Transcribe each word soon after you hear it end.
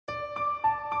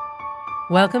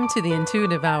Welcome to the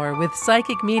Intuitive Hour with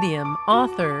psychic medium,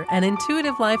 author, and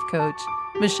intuitive life coach,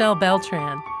 Michelle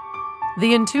Beltran.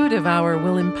 The Intuitive Hour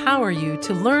will empower you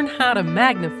to learn how to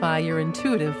magnify your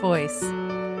intuitive voice.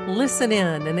 Listen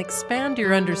in and expand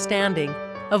your understanding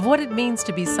of what it means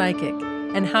to be psychic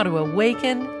and how to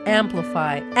awaken,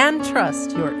 amplify, and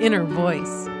trust your inner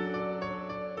voice.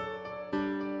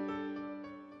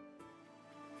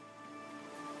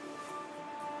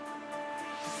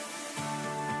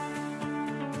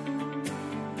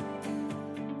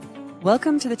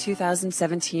 Welcome to the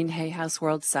 2017 Hay House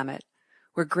World Summit.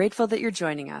 We're grateful that you're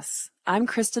joining us. I'm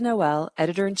Kristen Noel,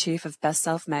 Editor-in-Chief of Best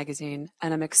Self Magazine,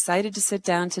 and I'm excited to sit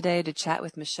down today to chat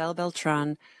with Michelle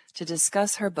Beltran to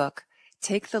discuss her book,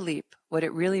 Take the Leap, What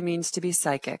It Really Means to Be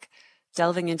Psychic,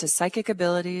 delving into psychic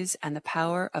abilities and the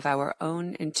power of our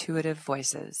own intuitive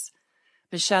voices.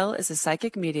 Michelle is a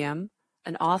psychic medium,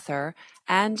 an author,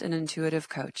 and an intuitive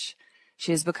coach.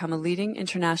 She has become a leading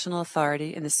international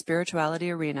authority in the spirituality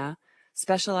arena,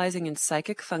 specializing in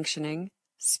psychic functioning,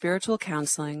 spiritual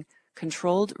counseling,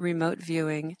 controlled remote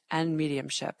viewing, and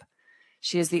mediumship.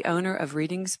 She is the owner of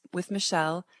Readings with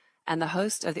Michelle and the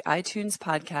host of the iTunes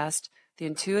podcast, The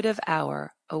Intuitive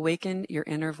Hour, Awaken Your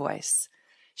Inner Voice.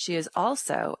 She is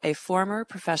also a former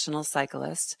professional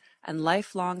cyclist and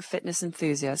lifelong fitness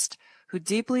enthusiast who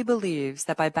deeply believes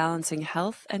that by balancing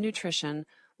health and nutrition,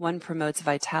 one promotes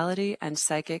vitality and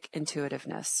psychic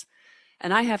intuitiveness.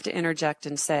 And I have to interject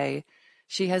and say,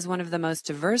 she has one of the most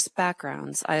diverse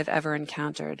backgrounds I have ever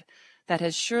encountered that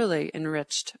has surely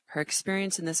enriched her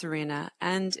experience in this arena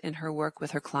and in her work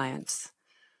with her clients.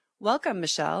 Welcome,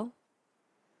 Michelle.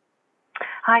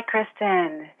 Hi,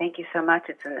 Kristen. Thank you so much.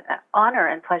 It's an honor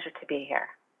and pleasure to be here.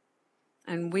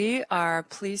 And we are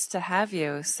pleased to have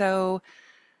you. So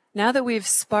now that we've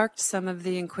sparked some of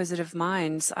the inquisitive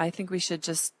minds, I think we should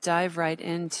just dive right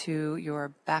into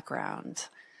your background,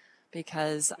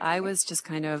 because I was just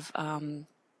kind of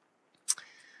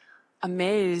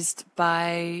amazed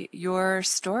by your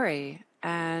story.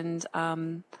 And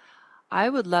I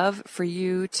would love for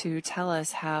you to tell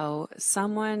us how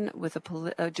someone with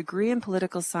a degree in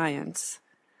political science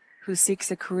who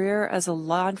seeks a career as a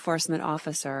law enforcement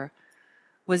officer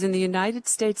was in the United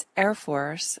States Air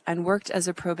Force and worked as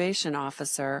a probation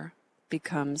officer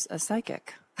becomes a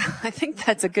psychic. I think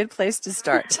that's a good place to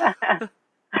start.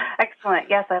 Excellent.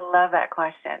 Yes, I love that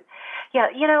question. Yeah,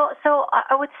 so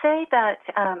I would say that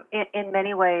in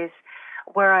many ways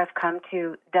where I've come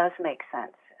to does make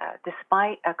sense,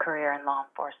 despite a career in law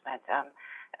enforcement,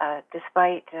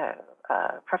 despite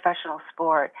professional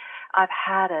sport. I've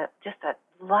had just a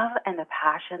love and a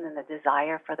passion and the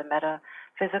desire for the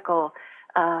metaphysical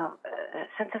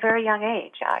since a very young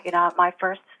age. My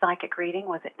first psychic reading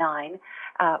was at 9,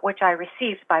 which I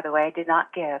received, by the way, I did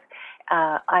not give.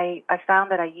 I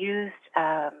found that I used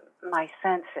my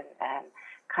sense and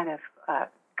kind of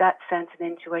gut sense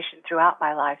and intuition throughout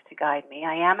my life to guide me.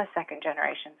 I am a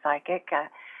second-generation psychic.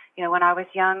 When I was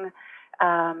young,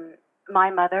 my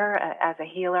mother, as a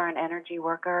healer and energy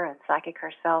worker and psychic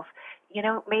herself,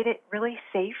 made it really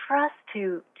safe for us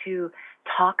to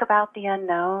talk about the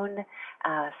unknown.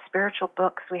 Spiritual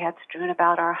books we had strewn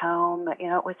about our home.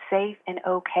 It was safe and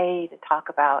okay to talk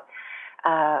about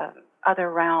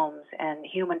other realms and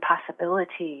human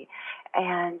possibility.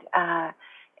 And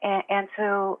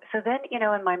so then,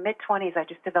 in my mid-20s, I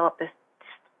just developed this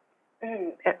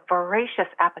voracious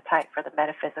appetite for the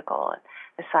metaphysical and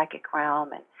the psychic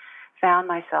realm, and found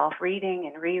myself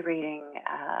reading and rereading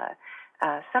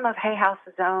some of Hay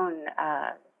House's own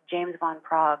James Von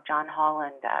Prague, John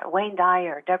Holland, Wayne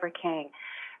Dyer, Deborah King,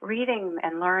 reading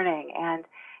and learning.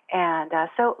 And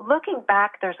so looking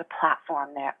back, there's a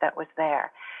platform there that was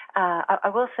there. I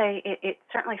will say it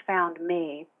certainly found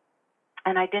me,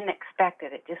 and I didn't expect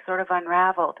it. It just sort of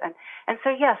unraveled. And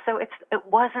so, yeah, so it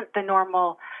wasn't the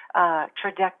normal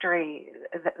trajectory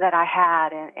that I had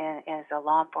as a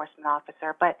law enforcement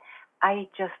officer, but I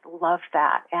just love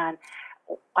that. And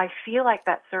I feel like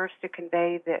that serves to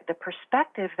convey the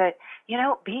perspective that,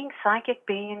 being psychic,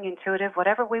 being intuitive,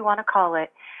 whatever we want to call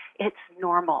it, it's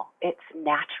normal, it's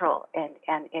natural, and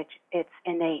it's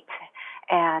innate.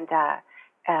 And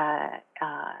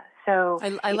so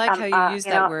I like how you use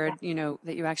that word,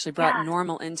 that you actually brought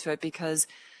normal into it, because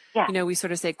we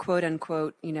sort of say, quote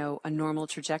unquote, a normal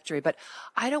trajectory. But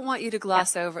I don't want you to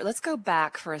gloss over. Let's go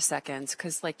back for a second,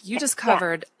 because you just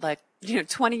covered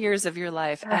 20 years of your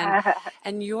life,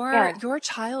 and your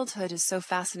childhood is so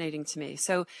fascinating to me.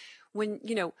 So when,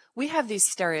 we have these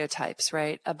stereotypes,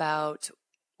 right, about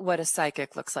what a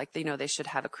psychic looks like. They should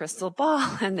have a crystal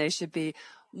ball, and they should be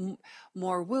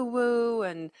more woo-woo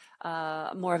and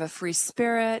more of a free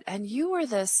spirit. And you were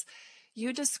this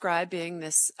you described being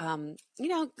this,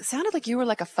 sounded like you were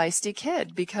like a feisty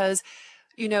kid because,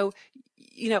 you know,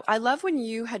 I love when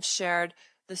you had shared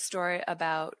the story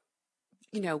about,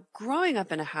 growing up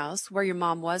in a house where your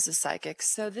mom was a psychic.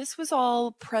 So this was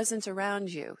all present around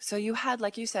you. So you had,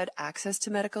 like you said, access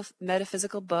to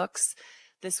metaphysical books.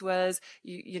 This was,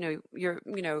 your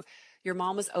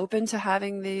mom was open to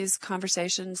having these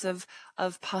conversations of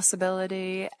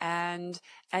possibility. And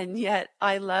yet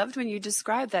I loved when you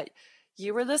described that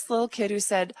you were this little kid who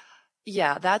said,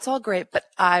 yeah, that's all great, but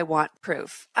I want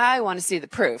proof. I want to see the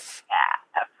proof.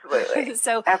 Yeah, absolutely.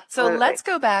 So Absolutely. let's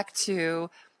go back to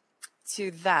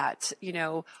that,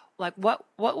 like what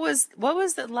was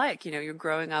it like, you're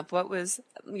growing up, what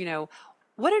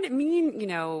did it mean,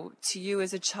 to you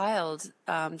as a child?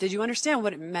 Did you understand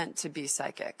what it meant to be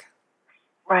psychic?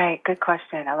 Right. Good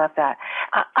question. I love that.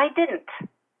 I didn't,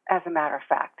 as a matter of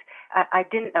fact. I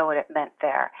didn't know what it meant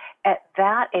there. At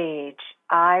that age,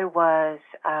 I was,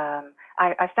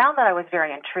 I found that I was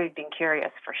very intrigued and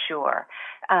curious for sure.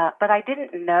 But I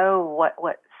didn't know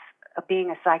what being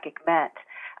a psychic meant.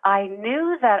 I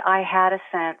knew that I had a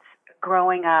sense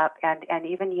growing up and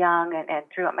even young and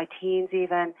throughout my teens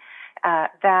even,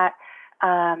 that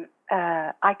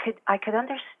I could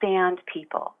understand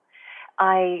people.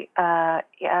 And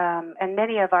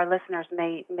many of our listeners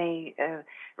may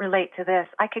relate to this.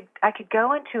 I could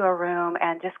go into a room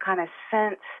and just kind of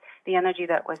sense the energy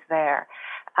that was there,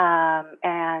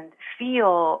 and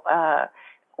feel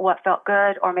what felt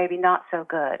good or maybe not so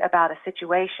good about a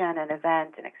situation, an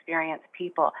event, an experience,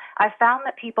 people. I found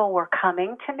that people were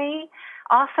coming to me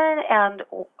often and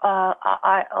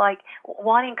I like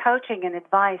wanting coaching and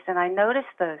advice, and I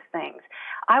noticed those things.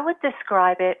 I would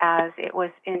describe it as it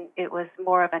was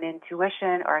more of an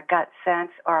intuition or a gut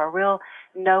sense or a real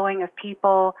knowing of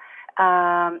people.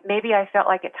 Maybe I felt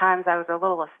like at times I was a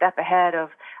little a step ahead of,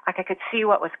 like I could see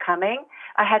what was coming.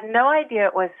 I had no idea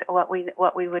it was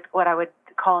what I would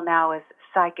call now as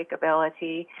psychic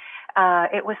ability.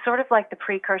 It was sort of like the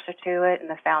precursor to it and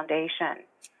the foundation.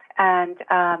 And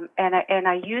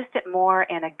I used it more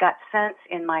in a gut sense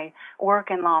in my work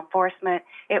in law enforcement.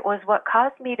 It was what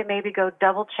caused me to maybe go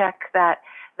double check that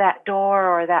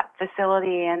door or that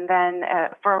facility, and then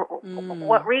for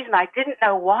what reason I didn't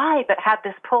know why, but had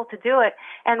this pull to do it.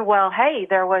 And well, hey,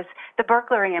 there was the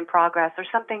burglary in progress or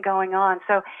something going on.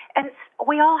 So, and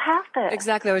we all have this.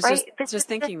 Exactly. I was right? just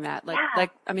thinking that,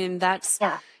 I mean, that's,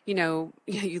 you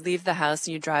leave the house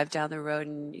and you drive down the road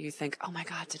and you think, oh my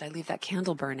God, did I leave that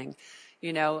candle burning?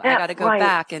 I got to go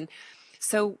back. And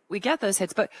so we get those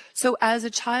hits. But so as a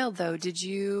child though, did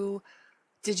you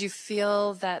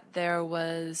feel that there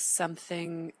was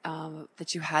something,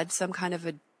 that you had some kind of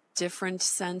a different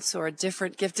sense or a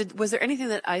different gift? Was there anything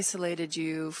that isolated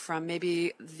you from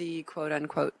maybe the quote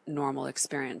unquote normal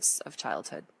experience of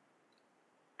childhood?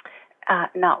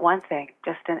 Not one thing,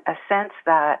 just a sense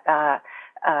that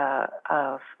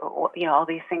of all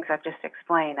these things I've just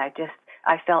explained. I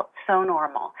felt so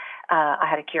normal. I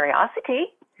had a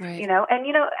curiosity, right. and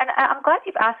I'm glad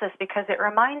you've asked this because it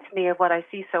reminds me of what I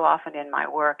see so often in my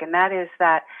work, and that is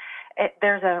that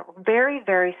there's a very,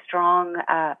 very strong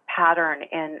pattern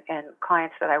in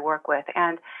clients that I work with,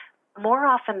 and more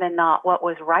often than not, what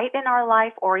was right in our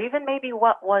life, or even maybe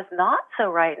what was not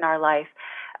so right in our life,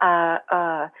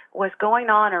 was going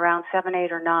on around 7,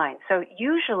 8, or 9. So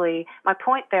usually, my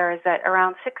point there is that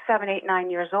around 6, 7, 8, 9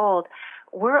 years old,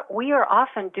 we are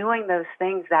often doing those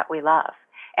things that we love.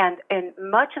 And in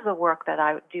much of the work that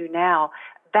I do now,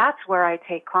 that's where I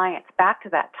take clients back to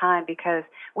that time, because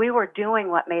we were doing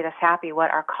what made us happy,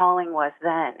 what our calling was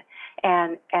then.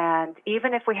 And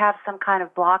even if we have some kind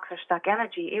of blocks or stuck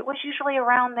energy, it was usually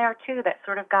around there too that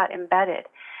sort of got embedded.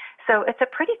 So it's a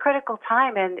pretty critical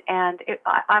time, and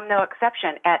I'm no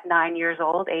exception. At 9 years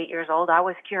old, 8 years old, I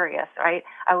was curious, right?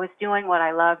 I was doing what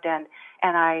I loved, and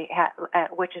I had,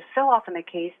 which is so often the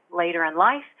case later in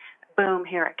life. Boom,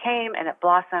 here it came, and it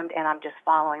blossomed, and I'm just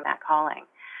following that calling.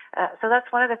 So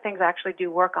that's one of the things I actually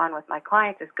do work on with my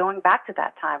clients, is going back to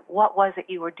that time. What was it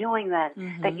you were doing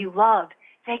then that you loved?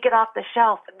 Take it off the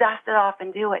shelf, dust it off,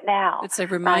 and do it now. It's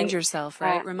like remind yourself,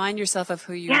 right? Remind yourself of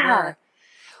who you were.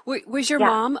 Was your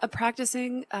mom a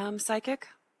practicing psychic?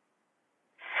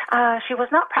 She was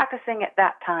not practicing at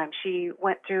that time. She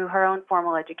went through her own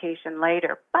formal education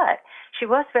later, but she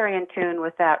was very in tune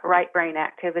with that right brain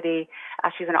activity.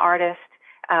 She's an artist.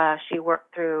 She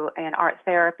worked through an art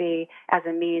therapy as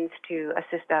a means to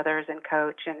assist others and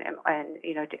coach and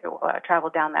travel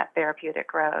down that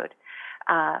therapeutic road.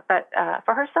 But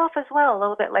for herself as well, a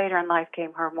little bit later in life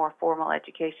came her more formal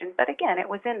education. But again, it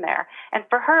was in there. And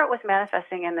for her, it was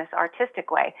manifesting in this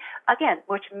artistic way, again,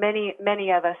 which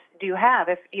many of us do have.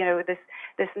 If,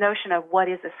 this notion of what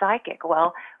is a psychic,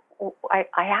 well, I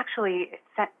actually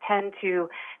tend to,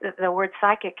 the word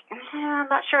psychic, I'm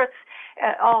not sure it's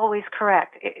always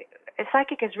correct.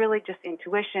 Psychic is really just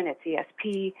intuition, it's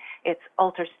ESP, it's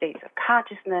altered states of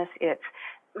consciousness, it's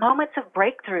moments of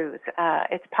breakthroughs,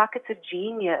 it's pockets of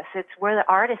genius, it's where the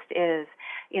artist is,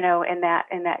 in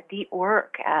that deep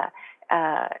work.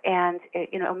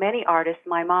 Many artists,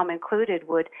 my mom included,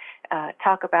 would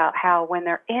talk about how when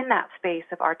they're in that space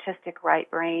of artistic right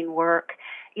brain work,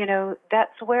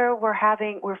 that's where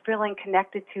we're feeling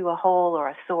connected to a whole or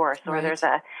a source, or Right. there's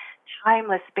a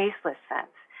timeless, spaceless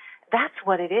sense. That's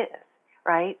what it is,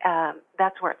 right?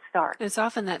 That's where it starts. It's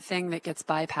often that thing that gets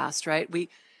bypassed, right? We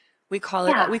call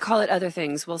Yeah. it other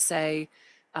things. We'll say,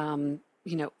 oh,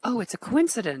 it's a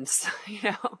coincidence,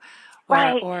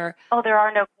 Right. or there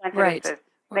are no coincidences. Right.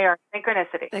 They are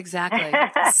synchronicity. Exactly.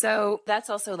 So that's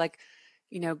also like,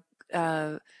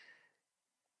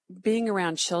 being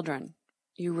around children,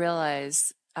 you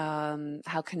realize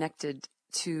how connected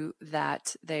to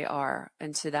that they are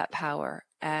and to that power.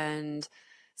 And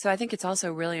so I think it's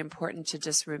also really important to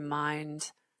just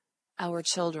remind our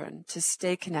children to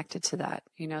stay connected to that,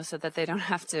 so that they don't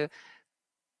have to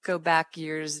go back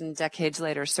years and decades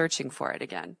later searching for it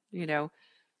again,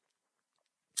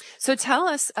 So tell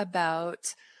us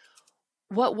about,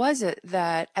 what was it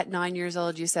that at 9 years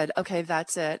old you said, okay,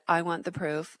 that's it. I want the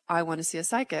proof. I want to see a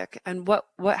psychic. And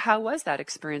how was that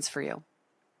experience for you?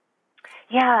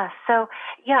 Yeah. So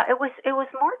it was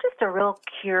more just a real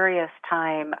curious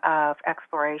time of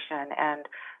exploration and,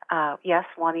 yes,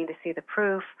 wanting to see the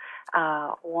proof,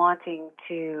 wanting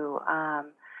to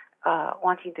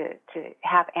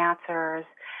have answers.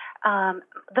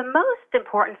 The most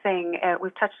important thing,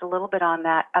 we've touched a little bit on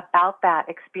that, about that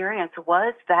experience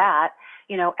was that,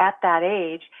 at that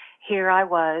age, here I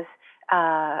was,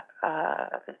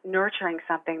 nurturing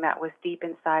something that was deep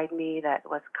inside me, that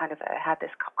was kind of had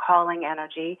this calling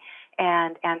energy,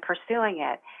 and pursuing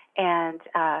it. And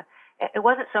it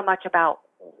wasn't so much about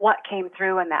what came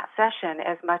through in that session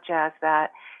as much as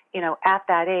that, at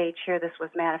that age, here this was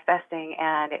manifesting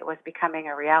and it was becoming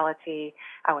a reality.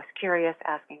 I was curious,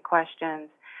 asking questions.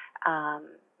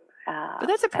 But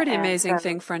that's a pretty amazing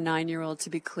thing for a 9-year-old to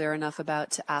be clear enough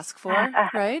about to ask for,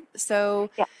 right? So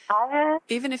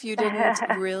even if you didn't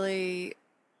really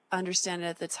understand it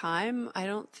at the time, I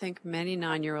don't think many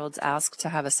 9-year-olds ask to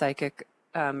have a psychic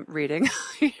reading.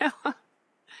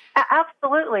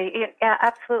 Absolutely.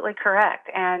 Absolutely correct.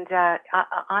 And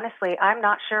honestly, I'm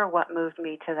not sure what moved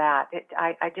me to that.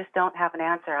 I just don't have an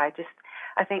answer. I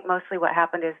think mostly what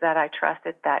happened is that I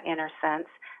trusted that inner sense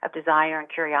of desire and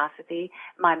curiosity.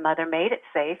 My mother made it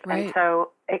safe, Right. and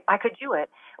so I could do it.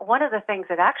 One of the things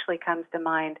that actually comes to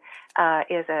mind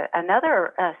is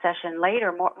another session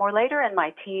later, more later in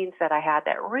my teens, that I had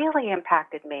that really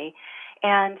impacted me.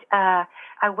 And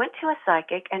I went to a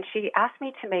psychic, and she asked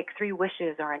me to make 3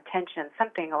 wishes or intentions,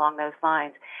 something along those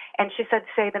lines. And she said,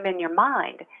 say them in your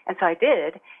mind. And so I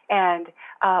did. And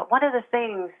one of the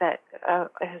things that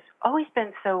has always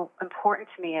been so important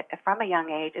to me from a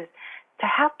young age is to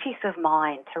have peace of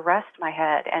mind, to rest my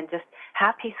head and just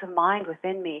have peace of mind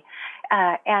within me.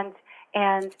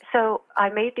 And so I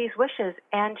made these wishes,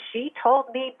 and she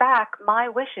told me back my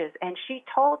wishes, and she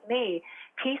told me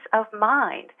peace of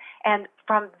mind. And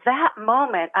from that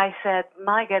moment, I said,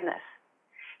 my goodness,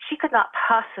 she could not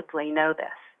possibly know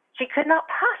this. She could not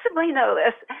possibly know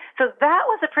this. So that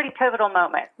was a pretty pivotal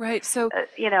moment. Right. So,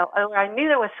 I knew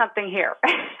there was something here.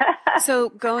 So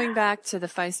going back to the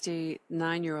feisty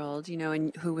 9-year-old,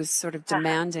 and who was sort of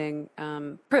demanding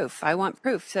proof. I want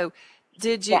proof. So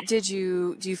do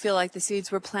you feel like the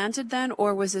seeds were planted then,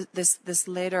 or was it this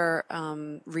later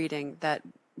reading that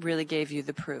really gave you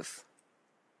the proof?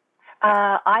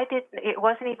 It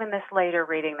wasn't even this later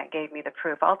reading that gave me the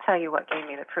proof. I'll tell you what gave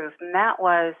me the proof, and that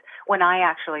was when I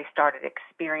actually started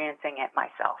experiencing it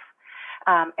myself.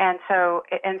 And so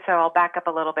I'll back up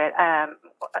a little bit.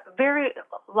 Very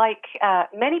like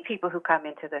many people who come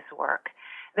into this work,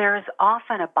 there's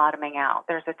often a bottoming out.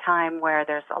 There's a time where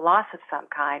there's a loss of some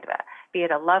kind, be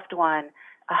it a loved one,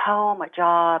 a home, a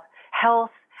job,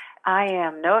 health. I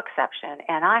am no exception,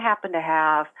 and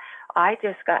I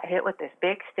just got hit with this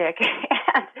big stick,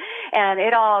 and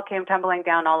it all came tumbling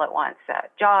down all at once.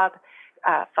 Job,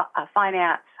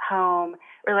 finance, home,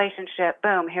 relationship,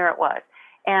 boom, here it was.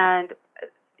 And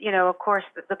of course,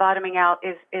 the bottoming out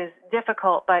is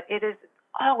difficult, but it is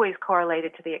always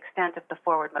correlated to the extent of the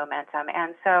forward momentum.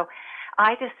 And so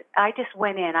I just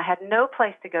went in. I had no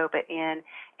place to go but in,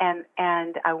 and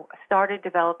I started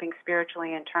developing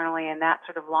spiritually internally, and that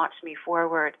sort of launched me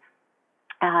forward.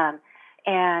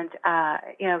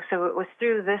 So it was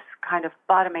through this kind of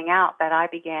bottoming out that I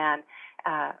began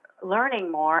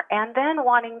learning more, and then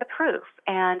wanting the proof.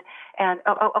 And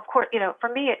of course, for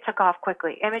me, it took off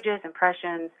quickly. Images,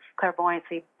 impressions,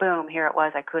 clairvoyancy, boom, here it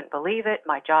was. I couldn't believe it.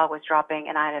 My jaw was dropping,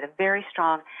 and I had a very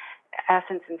strong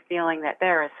essence and feeling that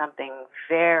there is something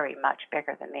very much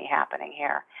bigger than me happening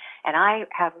here. And I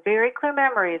have very clear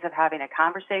memories of having a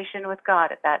conversation with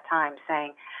God at that time,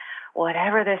 saying,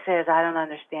 whatever this is, I don't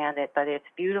understand it, but it's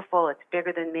beautiful. It's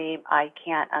bigger than me. I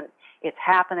can't. It's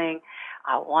happening.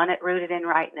 I want it rooted in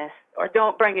rightness, or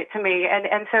don't bring it to me.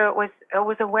 And so it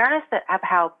was awareness of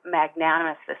how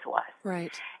magnanimous this was.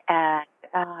 Right. And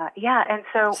and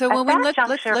so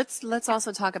let's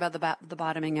also talk about the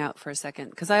bottoming out for a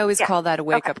second, because I always call that a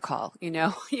wake up call. You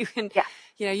can,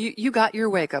 you got your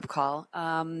wake up call.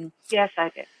 Yes,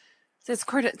 I did. So it's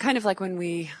kind of like when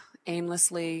we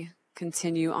aimlessly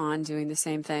continue on doing the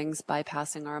same things,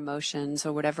 bypassing our emotions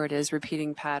or whatever it is,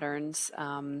 repeating patterns.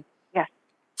 Yes.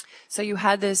 So you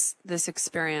had this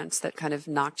experience that kind of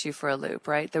knocked you for a loop,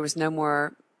 right? There was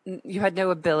you had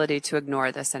no ability to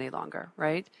ignore this any longer,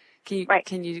 right?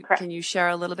 Can you share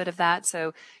a little bit of that?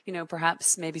 So,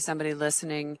 perhaps maybe somebody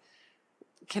listening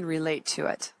can relate to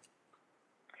it.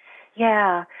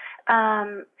 Yeah.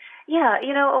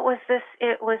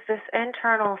 It was this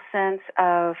internal sense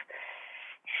of,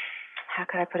 how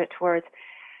could I put it to words?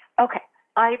 Okay.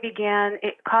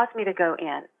 It caused me to go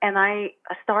in, and I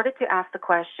started to ask the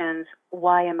questions,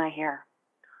 why am I here?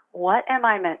 What am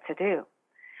I meant to do?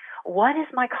 What is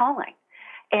my calling?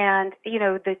 And,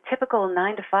 the typical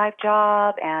 9-to-5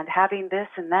 job and having this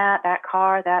and that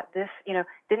car, this,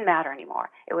 didn't matter anymore.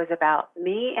 It was about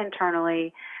me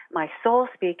internally, my soul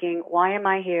speaking, why am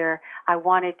I here? I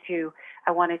felt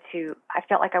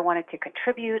like I wanted to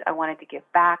contribute. I wanted to give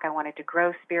back. I wanted to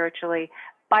grow spiritually.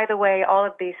 By the way, all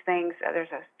of these things,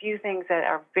 there's a few things that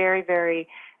are very, very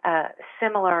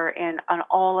similar on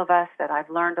all of us that I've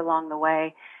learned along the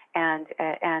way. And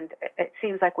it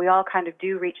seems like we all kind of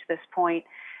do reach this point,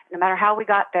 no matter how we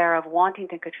got there, of wanting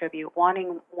to contribute,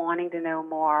 wanting to know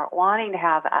more, wanting to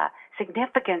have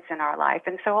significance in our life.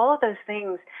 And so all of those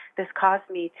things, this caused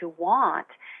me to want.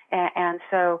 And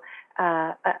so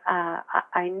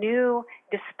I knew,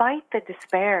 despite the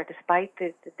despair, despite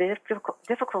the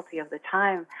difficulty of the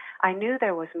time, I knew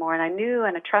there was more, and I knew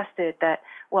and I trusted that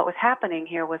what was happening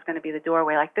here was going to be the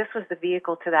doorway. Like, this was the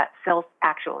vehicle to that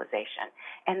self-actualization.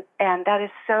 And that is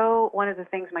so one of the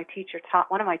things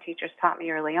one of my teachers taught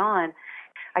me early on.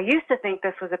 I used to think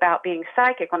this was about being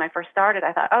psychic. When I first started,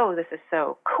 I thought, oh, this is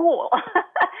so cool.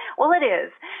 Well, it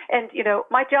is. And,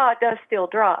 my jaw does still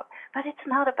drop. But it's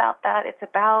not about that. It's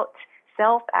about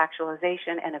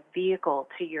self-actualization and a vehicle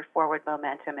to your forward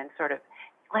momentum, and sort of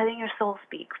letting your soul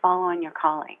speak, following your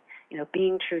calling,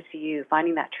 being true to you,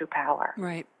 finding that true power.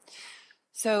 Right.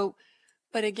 So,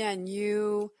 but again,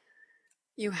 you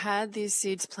had these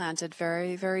seeds planted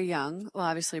very, very young. Well,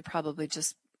 obviously, probably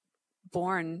just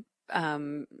born,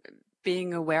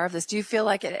 being aware of this. Do you feel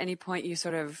like at any point you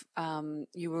sort of,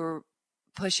 you were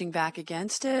pushing back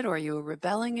against it, or you were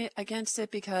rebelling against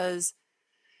it? Because,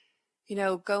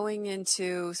 going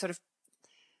into sort of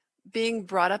being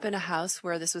brought up in a house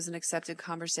where this was an accepted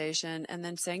conversation, and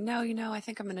then saying, no, I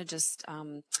think I'm going to just,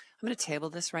 I'm going to table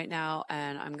this right now,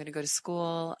 and I'm going to go to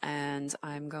school, and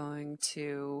I'm going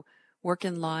to work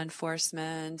in law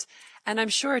enforcement. And I'm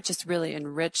sure it just really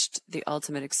enriched the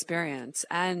ultimate experience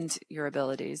and your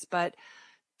abilities. But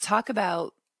talk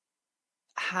about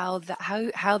how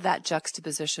that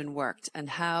juxtaposition worked,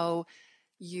 and how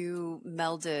you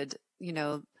melded,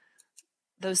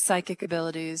 those psychic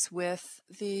abilities with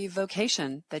the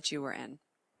vocation that you were in.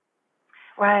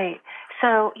 Right.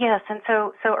 So, yes, and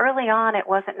so early on, it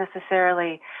wasn't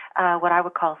necessarily what I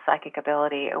would call psychic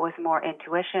ability. It was more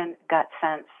intuition, gut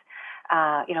sense,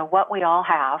 what we all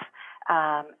have.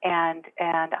 And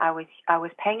I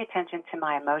was paying attention to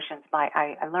my emotions.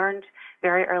 I learned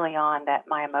very early on that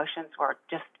my emotions were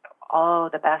just,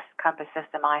 the best compass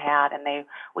system I had, and they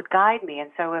would guide me. And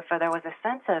so if there was a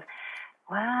sense of,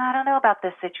 well, I don't know about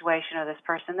this situation or this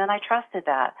person, then I trusted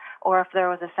that. Or if there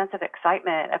was a sense of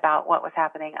excitement about what was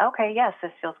happening, okay, yes,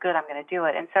 this feels good, I'm going to do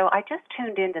it. And so I just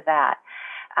tuned into that.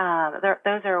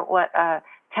 Those are what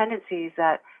tendencies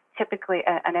that typically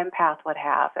an empath would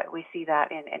have. We see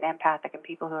that in empathic and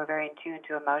people who are very in tune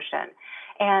to emotion.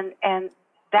 And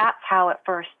that's how it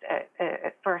first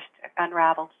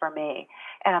unraveled for me.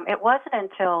 It wasn't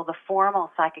until the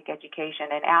formal psychic education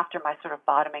and after my sort of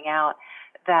bottoming out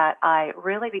that I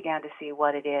really began to see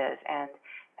what it is and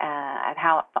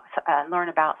how learn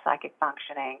about psychic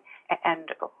functioning and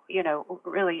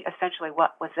really essentially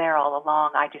what was there all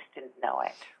along. I just didn't know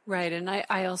it. Right, and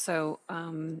I also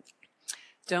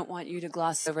don't want you to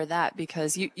gloss over that,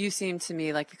 because you seem to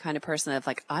me like the kind of person that's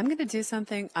like, I'm going to do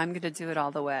something, I'm going to do it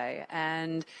all the way.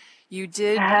 And you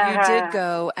did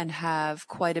go and have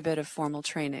quite a bit of formal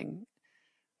training.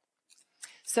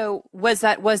 So was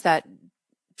that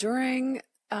during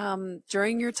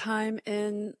your time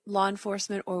in law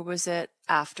enforcement, or was it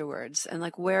afterwards? And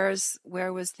like, where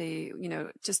was the,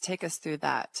 just take us through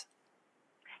that.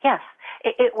 Yes,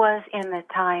 it was in the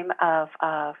time of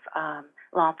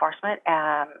law enforcement.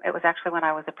 It was actually when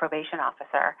I was a probation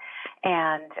officer,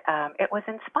 and it was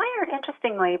inspired,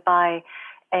 interestingly, by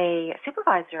a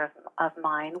supervisor of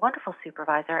mine, wonderful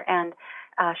supervisor, and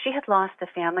she had lost a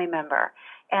family member,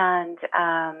 and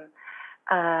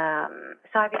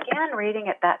so I began reading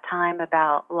at that time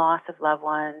about loss of loved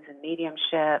ones and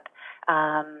mediumship.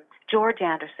 George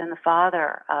Anderson, the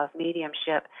father of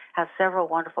mediumship, has several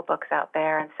wonderful books out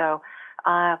there, and so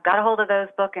I got a hold of those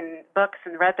books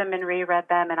and read them and reread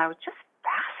them, and I was just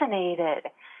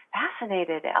fascinated,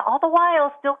 all the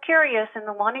while still curious and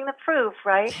wanting the proof,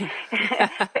 right?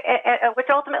 Which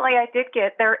ultimately I did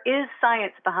get. There is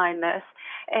science behind this,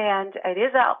 and it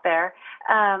is out there.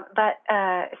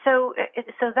 So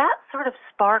that sort of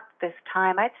sparked this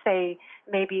time. I'd say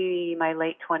maybe my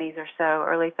late 20s or so,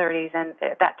 early 30s, and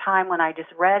at that time when I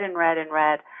just read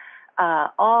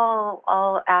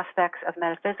all aspects of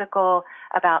metaphysical,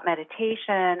 about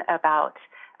meditation, about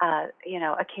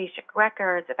akashic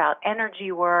records, about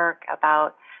energy work,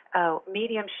 about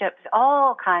mediumships,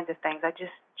 all kinds of things. I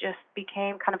just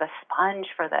became kind of a sponge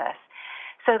for this.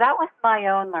 So that was my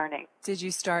own learning. Did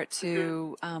you start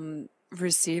to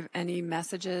receive any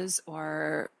messages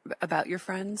or about your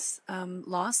friend's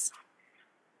loss?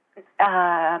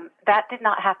 That did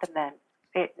not happen then.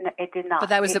 It did not. But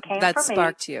that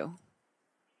sparked you.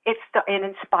 It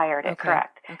inspired it, okay.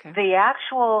 Correct. Okay. The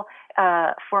actual,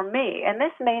 for me, and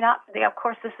this may not, of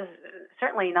course, this is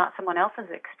certainly not someone else's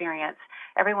experience.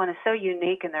 Everyone is so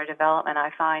unique in their development,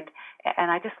 I find, and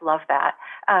I just love that.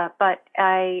 But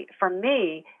for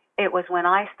me, it was when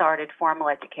I started formal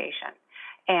education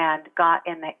and got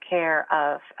in the care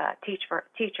of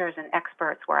teachers and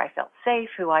experts where I felt safe,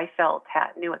 who I felt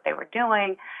knew what they were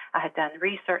doing. I had done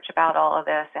research about all of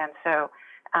this, and so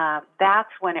that's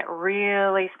when it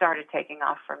really started taking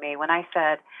off for me. When I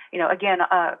said, again,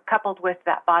 coupled with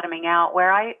that bottoming out,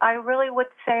 where I really would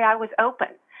say I was open.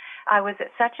 I was at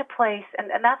such a place,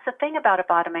 and that's the thing about a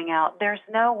bottoming out. There's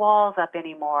no walls up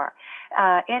anymore.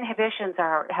 Inhibitions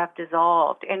have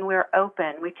dissolved, and we're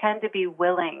open. We tend to be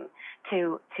willing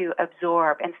to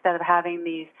absorb instead of having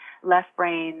these left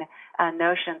brain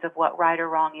notions of what right or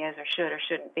wrong is or should or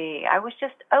shouldn't be. I was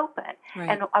just open, right.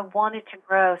 And I wanted to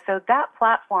grow. So that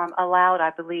platform allowed, I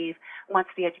believe, once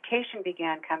the education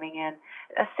began coming in,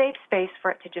 a safe space for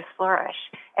it to just flourish.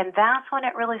 And that's when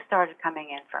it really started coming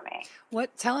in for me.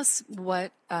 Tell us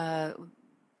what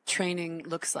training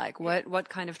looks like. What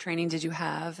kind of training did you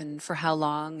have, and for how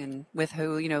long, and with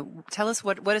who? Tell us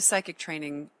what does psychic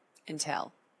training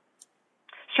entail?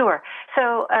 Sure.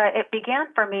 So it began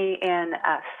for me in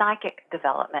psychic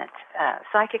development,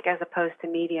 psychic as opposed to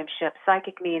mediumship.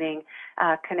 Psychic meaning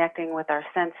connecting with our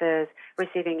senses,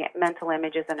 receiving mental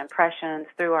images and impressions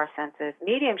through our senses.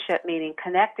 Mediumship meaning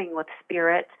connecting with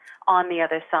spirit on the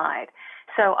other side.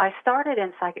 So I started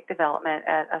in psychic development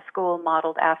at a school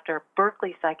modeled after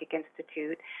Berkeley Psychic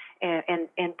Institute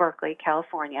in Berkeley,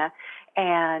 California,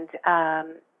 and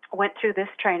went through this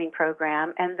training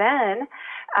program. And then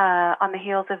on the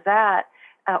heels of that,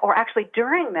 or actually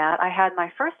during that, I had my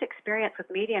first experience with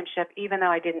mediumship, even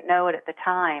though I didn't know it at the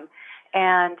time.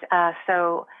 And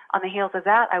so on the heels of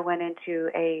that, I went into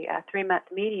a 3-month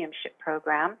mediumship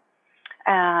program.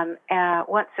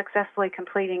 Once successfully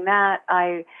completing that,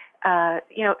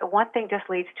 one thing just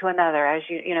leads to another. As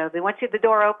once the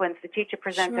door opens, the teacher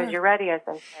presents Sure. as you're ready, as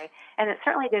they say. And it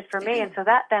certainly did for me. And so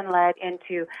that then led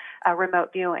into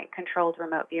remote viewing, controlled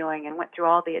remote viewing, and went through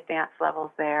all the advanced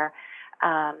levels there.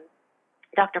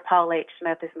 Dr. Paul H.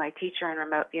 Smith is my teacher in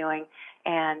remote viewing,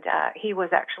 and he was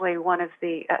actually one of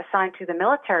the assigned to the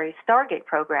military Stargate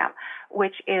program,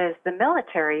 which is the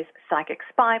military's psychic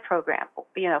spy program.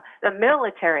 The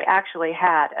military actually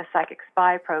had a psychic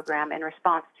spy program in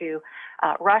response to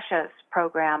Russia's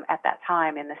program at that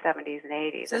time in the 70s and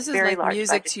 80s. So this is very like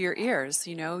music budget. to your ears.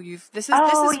 This is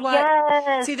Oh, why.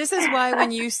 yes. See, this is why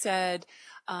when you said,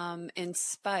 in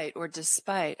spite or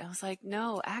despite. I was like,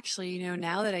 no, actually,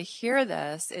 now that I hear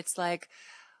this, it's like,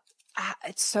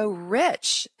 it's so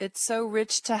rich. It's so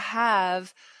rich to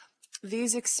have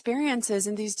these experiences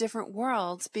in these different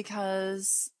worlds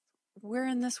because we're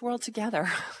in this world together,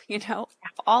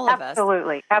 all of us.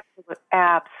 Absolutely. So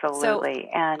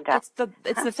And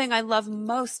it's the thing I love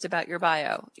most about your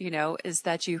bio, is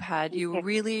that you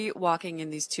really walking in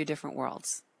these two different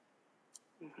worlds.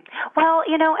 Well,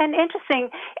 and interesting,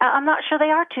 I'm not sure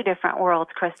they are two different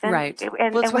worlds, Kristen. Right.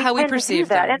 And it's how we perceive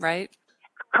them, right?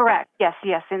 Correct. Yes,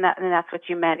 and that's what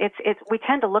you meant. It's we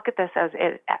tend to look at this as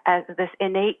this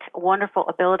innate, wonderful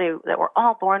ability that we're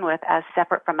all born with as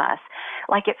separate from us,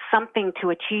 like it's something to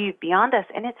achieve beyond us,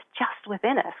 and it's just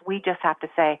within us. We just have to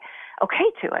say okay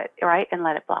to it, right, and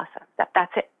let it blossom.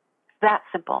 That's it. That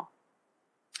simple.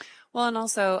 Well, and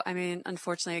also, I mean,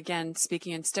 unfortunately, again,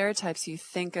 speaking in stereotypes, you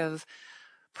think of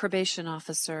probation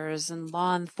officers and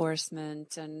law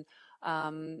enforcement and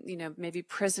maybe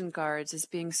prison guards as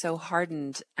being so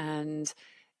hardened. And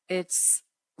it's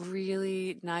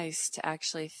really nice to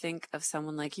actually think of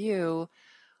someone like you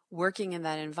working in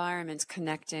that environment,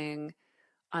 connecting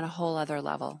on a whole other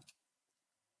level.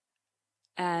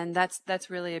 And that's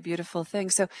really a beautiful thing.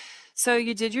 So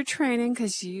you did your training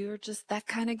because you're just that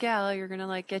kind of gal. You're going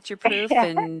to get your proof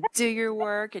and do your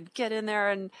work and get in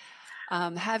there and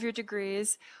have your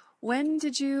degrees. When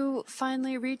did you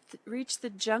finally reach the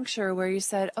juncture where you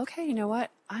said, okay, you know what?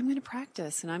 I'm going to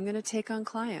practice and I'm going to take on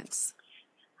clients?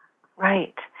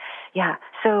 Right. Yeah.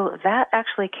 So that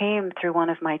actually came through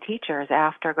one of my teachers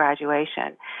after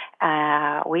graduation.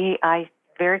 I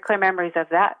very clear memories of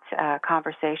that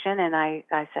conversation, and I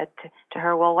said to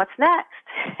her, well, what's next?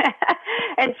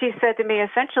 And she said to me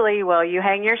essentially, well, you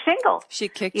hang your shingle. She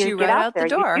kicked you right out the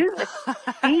door. She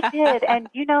did, and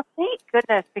thank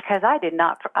goodness, because I did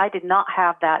not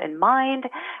have that in mind.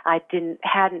 I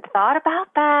hadn't thought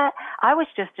about that. I was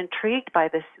just intrigued by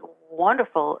this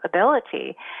wonderful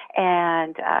ability,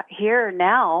 and here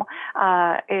now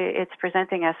it's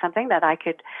presenting as something that I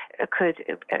could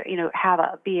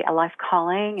be a life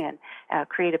calling and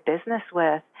create a business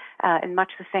with in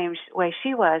much the same way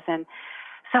she was. And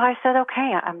so I said,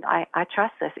 okay, I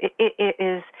trust this. It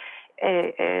is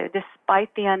despite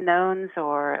the unknowns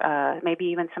or maybe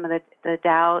even some of the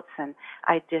doubts, and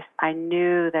I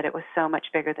knew that it was so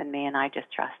much bigger than me, and I just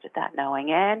trusted that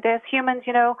knowing. And as humans,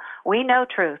 we know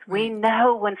truth. Right. We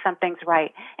know when something's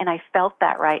right, and I felt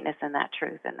that rightness and that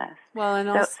truth in this. Well,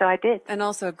 and so I did. And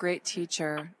also a great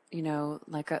teacher,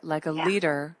 like a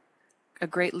leader, a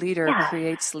great leader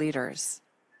creates leaders.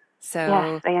 So,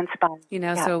 yes, they inspire.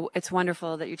 So it's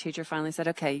wonderful that your teacher finally said,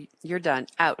 okay, you're done,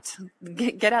 out,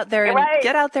 get out there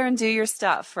and do your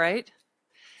stuff. Right.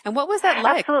 And what was that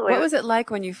like? Absolutely. What was it like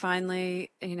when you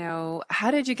finally, how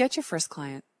did you get your first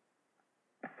client?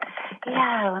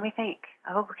 Yeah, let me think.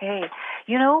 Okay.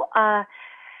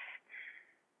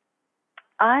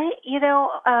 I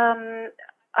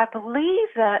believe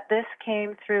that this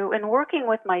came through in working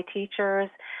with my teachers.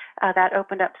 That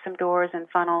opened up some doors and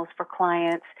funnels for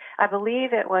clients. I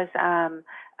believe it was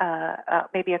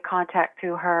maybe a contact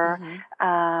through her.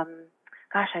 Mm-hmm.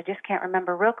 I just can't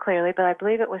remember real clearly, but I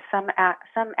believe it was some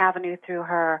avenue through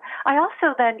her. I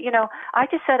also then, I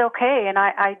just said okay, and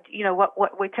I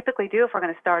what we typically do if we're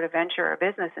going to start a venture or a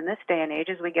business in this day and age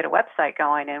is we get a website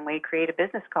going and we create a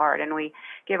business card and we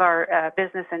give our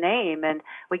business a name and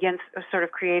we begin sort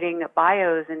of creating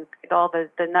bios and all the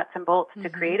nuts and bolts mm-hmm. to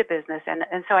create a business,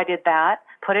 and so I did that,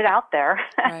 put it out there,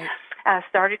 right.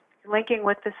 Started linking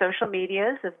with the social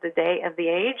medias of the day of the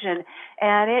age, and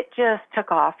it just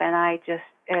took off, and I just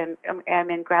am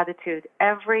in gratitude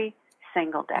every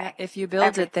single day. Yeah, if you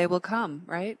build it, they will come,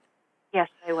 right? Yes,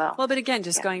 they will. Well, but again,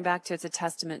 just going back to, it's a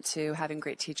testament to having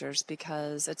great teachers,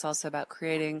 because it's also about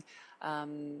creating,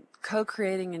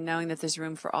 co-creating and knowing that there's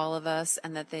room for all of us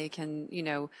and that they can,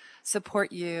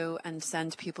 support you and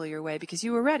send people your way because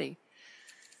you were ready.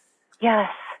 Yes.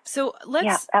 So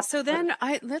let's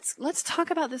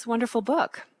talk about this wonderful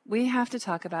book. We have to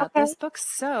talk about this book.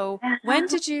 So when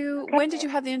did you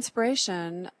have the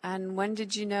inspiration, and when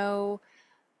did you know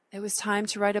it was time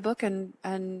to write a book, and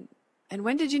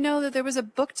when did you know that there was a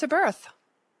book to birth?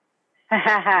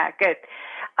 Good.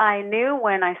 I knew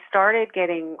when I started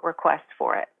getting requests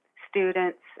for it.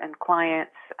 Students and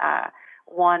clients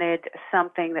wanted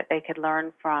something that they could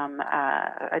learn from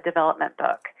a development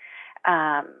book.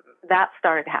 That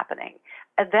started happening.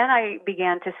 And then I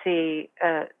began to see,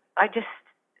 I just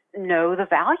know the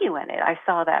value in it. I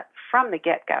saw that from the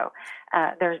get-go,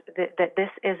 that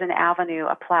this is an avenue,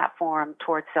 a platform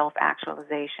towards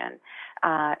self-actualization.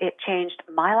 It changed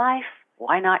my life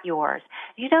why not yours?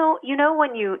 You know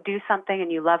when you do something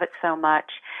and you love it so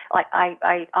much, like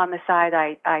I on the side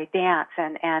I dance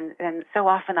and so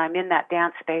often I'm in that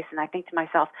dance space and I think to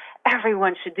myself,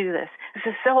 everyone should do this. This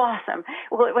is so awesome.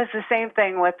 Well, it was the same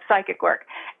thing with psychic work.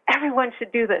 Everyone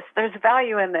should do this. There's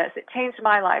value in this. It changed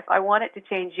my life. I want it to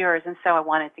change yours, and so I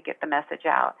wanted to get the message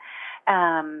out.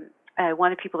 I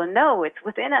wanted people to know it's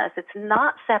within us. It's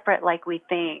not separate like we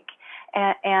think.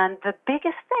 And the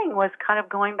biggest thing was kind of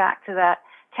going back to that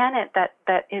tenet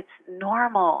that it's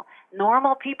normal.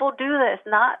 Normal people do this.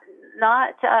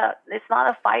 It's not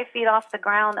a 5 feet off the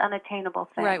ground, unattainable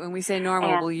thing. Right. When we say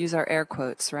normal, we'll use our air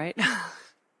quotes, right?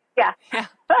 Yeah. Yeah.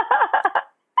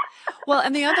 Well,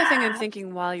 and the other thing I'm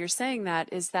thinking while you're saying that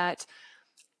is that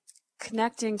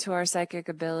connecting to our psychic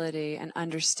ability and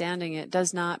understanding it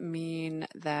does not mean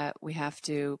that we have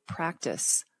to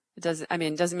practice. It doesn't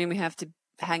mean we have to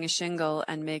hang a shingle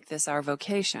and make this our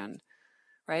vocation,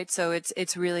 right? So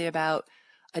it's really about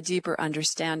a deeper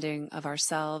understanding of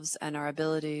ourselves and our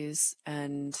abilities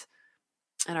and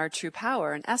our true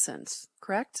power and essence,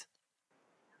 correct?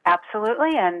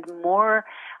 Absolutely, and more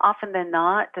often than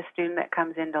not, the student that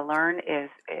comes in to learn is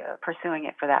pursuing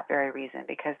it for that very reason,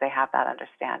 because they have that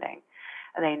understanding.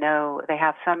 They know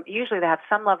usually they have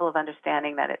some level of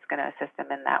understanding that it's going to assist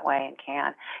them in that way and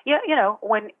can. You know,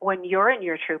 when you're in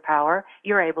your true power,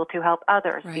 you're able to help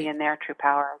others be in their true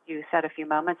power. You said a few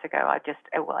moments ago, I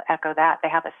will echo that. They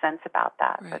have a sense about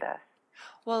that for this.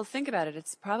 Well, think about it.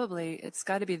 It's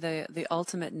got to be the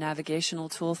ultimate navigational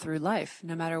tool through life,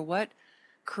 no matter what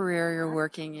career you're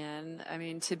working in. I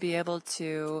mean, to be able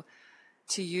to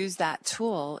use that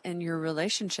tool in your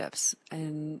relationships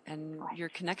and your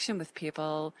connection with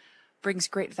people brings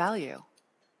great value.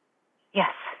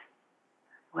 Yes.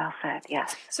 Well said.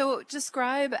 Yes. So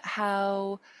describe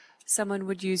how someone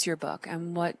would use your book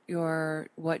and what your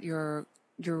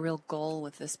real goal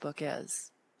with this book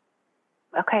is.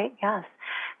 Okay. Yes.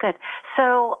 Good.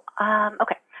 So,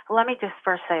 okay. Let me just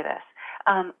first say this.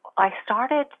 I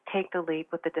started Take the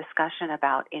Leap with the discussion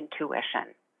about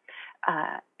intuition.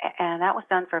 And that was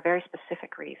done for a very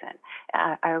specific reason.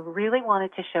 I really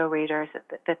wanted to show readers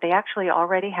that they actually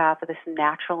already have this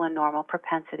natural and normal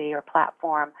propensity or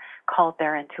platform called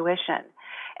their intuition.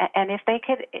 And if they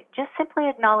could just simply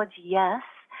acknowledge, yes,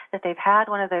 that they've had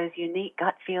one of those unique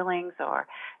gut feelings or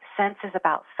senses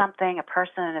about something, a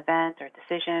person, an event, or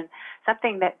decision,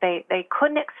 something that they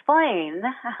couldn't explain,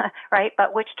 right,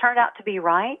 but which turned out to be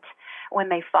right. When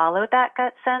they followed that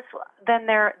gut sense, then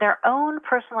their own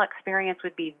personal experience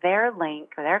would be their link,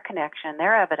 their connection,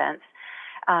 their evidence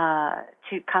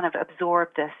to kind of absorb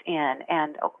this in.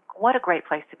 And what a great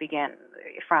place to begin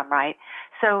from, right?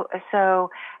 So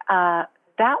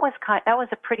that was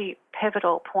a pretty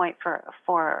pivotal point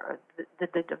for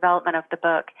the development of the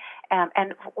book,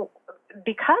 and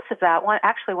because of that,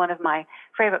 one of my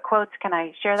favorite quotes. Can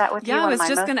I share that with you? Yeah, I was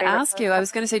just going to ask you. I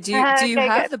was going to say, do you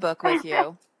have the book with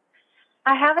you?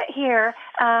 I have it here.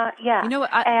 Yeah. You know what?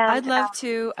 I'd love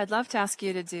to ask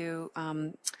you to do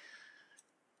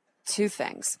two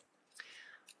things.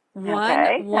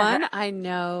 One, I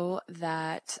know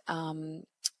that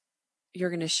you're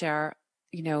going to share,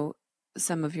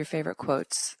 some of your favorite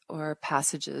quotes or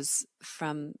passages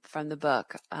from the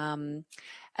book. And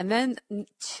then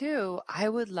two, I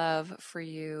would love for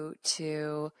you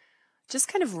to just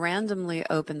kind of randomly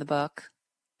open the book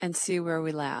and see where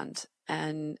we land.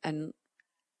 And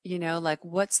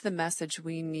what's the message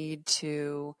we need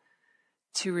to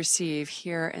receive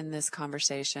here in this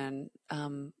conversation,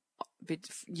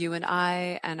 you and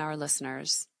I and our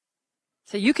listeners.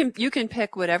 So you can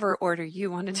pick whatever order you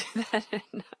want to do that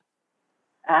in.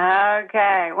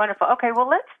 Okay, wonderful. Okay, well,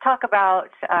 let's talk about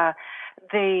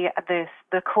the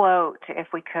quote,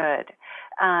 if we could,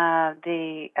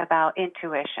 about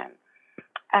intuition.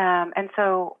 And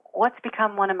so, what's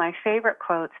become one of my favorite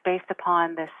quotes, based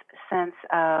upon this sense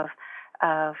of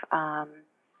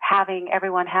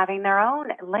everyone having their own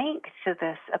link to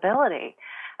this ability.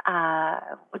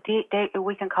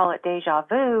 We can call it deja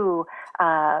vu.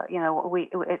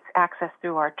 It's access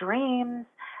through our dreams.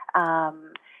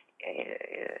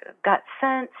 Gut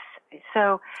sense.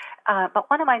 So, but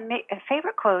one of my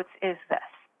favorite quotes is this: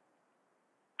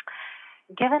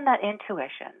 given that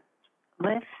intuition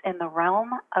lives in the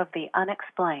realm of the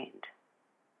unexplained,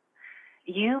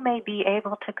 you may be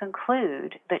able to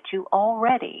conclude that you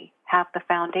already have the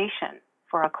foundation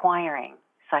for acquiring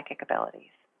psychic abilities.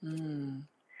 Mm.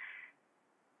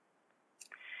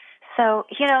 So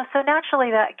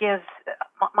naturally that gives,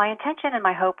 my intention and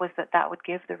my hope was that would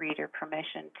give the reader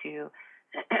permission to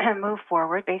move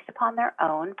forward based upon their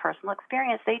own personal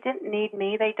experience. They didn't need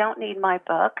me. They don't need my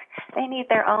book. They need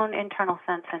their own internal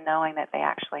sense and knowing that they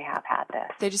actually have had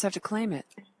this. They just have to claim it.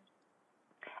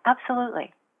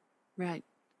 Absolutely. Right.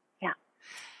 Yeah.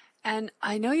 And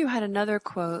I know you had another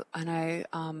quote, and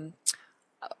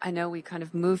I know we kind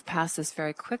of moved past this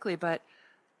very quickly, but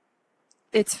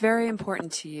it's very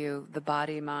important to you, the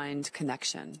body-mind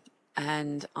connection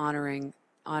and honoring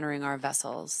our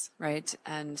vessels, right?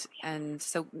 And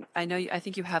so I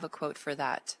think you have a quote for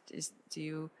that. Do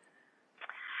you?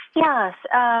 Yes.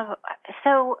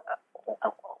 So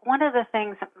one of the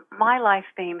things, my life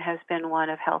theme has been one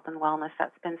of health and wellness.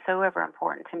 That's been so ever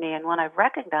important to me. And what I've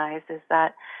recognized is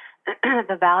that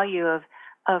the value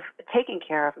of taking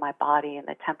care of my body and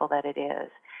the temple that it is.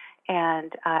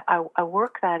 And I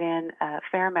work that in a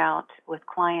fair amount with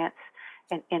clients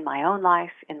in my own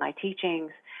life, in my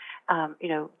teachings,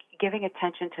 giving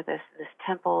attention to this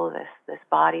temple, this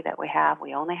body that we have.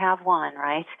 We only have one,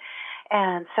 right?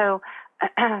 And so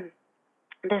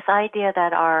this idea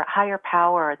that our higher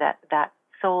power, that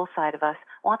soul side of us,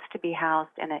 wants to be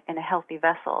housed in a healthy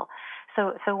vessel.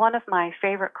 So one of my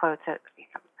favorite quotes that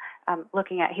I'm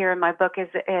looking at here in my book is,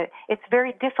 it's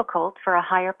very difficult for a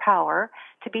higher power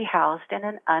to be housed in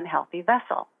an unhealthy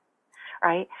vessel,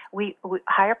 right? We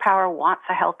higher power wants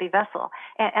a healthy vessel.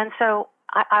 And so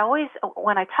I always,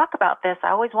 when I talk about this, I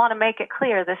always want to make it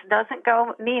clear this doesn't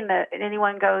mean that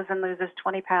anyone goes and loses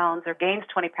 20 pounds or gains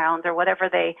 20 pounds or whatever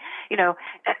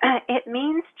it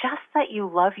means just that you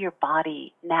love your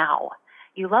body now.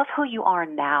 You love who you are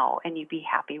now, and you be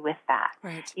happy with that.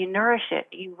 Right. You nourish it,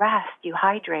 you rest, you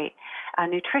hydrate,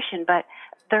 nutrition, but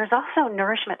there's also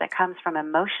nourishment that comes from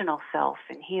emotional self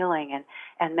and healing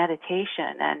and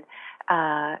meditation. And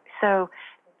so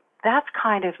that's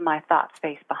kind of my thought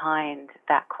space behind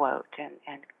that quote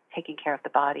and taking care of the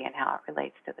body and how it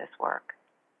relates to this work.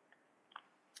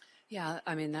 Yeah,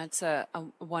 I mean, that's a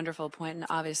wonderful point. And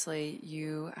obviously,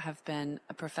 you have been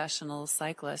a professional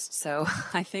cyclist, so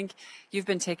I think you've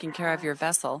been taking care of your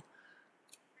vessel.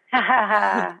 Well,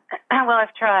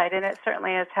 I've tried, and it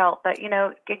certainly has helped. But,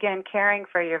 again, caring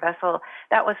for your vessel,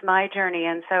 that was my journey.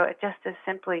 And so it just is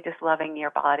simply just loving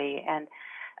your body and,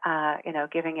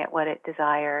 giving it what it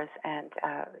desires and,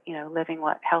 living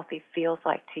what healthy feels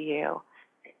like to you.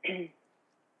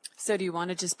 So do you want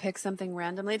to just pick something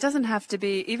randomly? It doesn't have to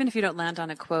be, even if you don't land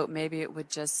on a quote, maybe it would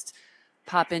just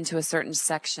pop into a certain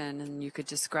section and you could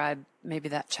describe maybe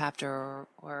that chapter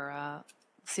or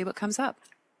see what comes up.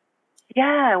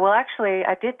 Yeah, well, actually,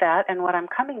 I did that, and what I'm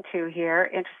coming to here,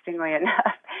 interestingly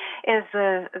enough, is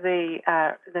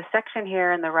the section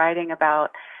here in the writing about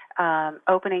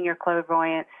opening your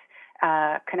clairvoyance,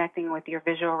 connecting with your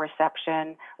visual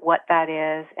reception, what that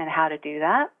is, and how to do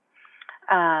that.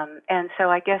 And so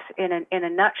I guess in a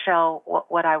nutshell,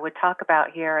 what I would talk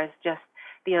about here is just,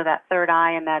 that third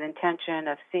eye and that intention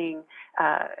of seeing,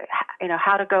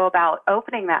 how to go about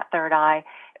opening that third eye.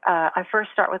 I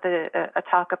first start with a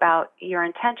talk about your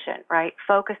intention, right?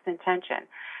 Focused intention.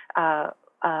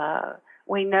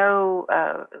 We know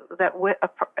that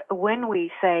when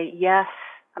we say, yes,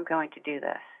 I'm going to do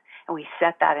this, and we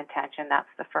set that intention, that's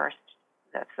the first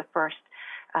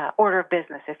order of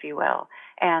business, if you will.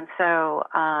 And so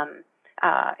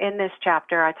in this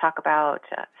chapter, I talk about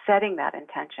setting that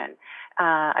intention.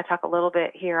 I talk a little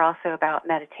bit here also about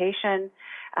meditation.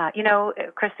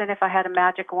 Kristen, if I had a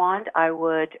magic wand, I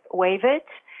would wave it.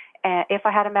 And if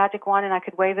I had a magic wand and I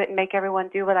could wave it and make everyone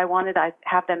do what I wanted, I'd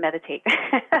have them meditate.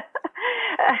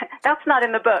 That's not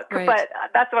in the book, right. But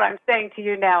that's what I'm saying to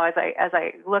you now as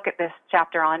I look at this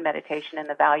chapter on meditation and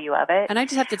the value of it. And I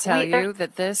just have to tell you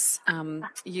that this,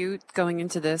 you going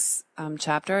into this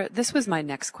chapter, this was my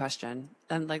next question.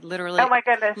 And literally, oh my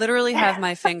goodness, literally have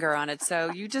my finger on it.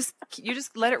 So you just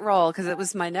let it roll because it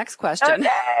was my next question. Okay,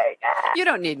 yeah. You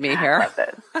don't need me here. Love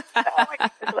this. Oh my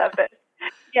goodness, love this.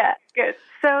 Yeah, good.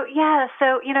 So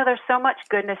there's so much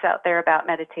goodness out there about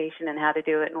meditation and how to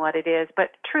do it and what it is. But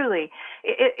truly,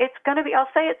 it's going to be, I'll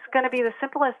say it's going to be the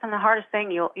simplest and the hardest thing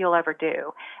you'll ever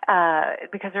do,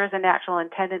 because there is a natural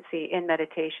tendency in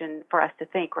meditation for us to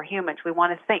think. We're humans. We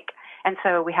want to think. And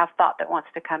so we have thought that wants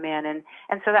to come in.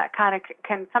 And so that kind of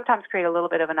can sometimes create a little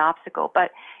bit of an obstacle. But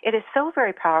it is so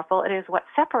very powerful. It is what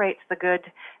separates the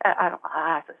good,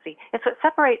 let's see. It's what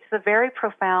separates the very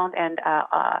profound and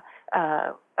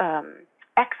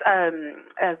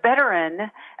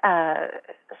veteran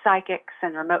psychics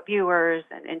and remote viewers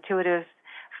and intuitives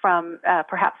from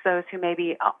perhaps those who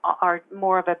maybe are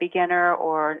more of a beginner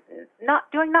or not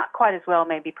quite as well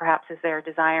maybe perhaps as they're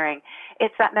desiring.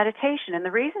 It's that meditation. And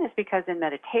the reason is because in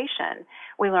meditation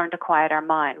we learn to quiet our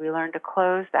mind. We learn to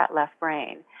close that left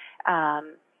brain.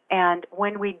 And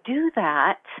when we do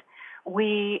that,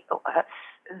 we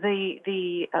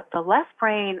the left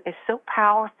brain is so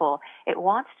powerful. It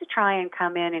wants to try and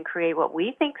come in and create what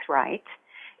we think's right.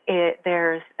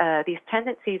 There's these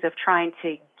tendencies of trying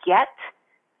to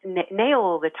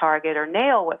nail the target or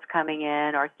nail what's coming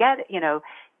in or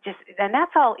and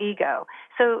that's all ego.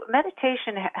 So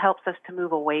meditation helps us to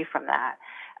move away from that.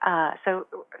 So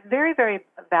very, very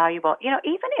valuable.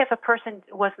 Even if a person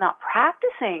was not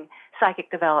practicing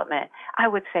psychic development, I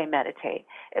would say meditate.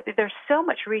 There's so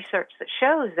much research that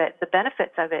shows that the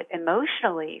benefits of it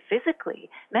emotionally, physically,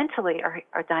 mentally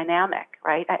are dynamic,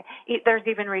 right? There's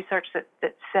even research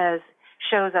that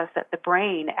shows us that the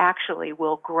brain actually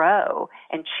will grow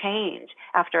and change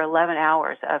after 11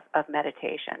 hours of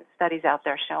meditation. Studies out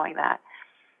there showing that.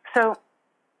 So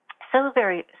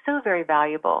very, very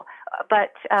valuable.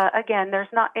 But again, there's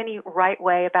not any right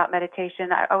way about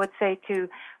meditation. I would say to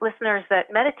listeners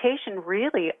that meditation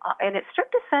really, in its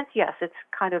strictest sense, yes,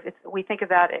 we think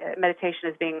about meditation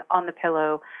as being on the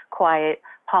pillow, quiet,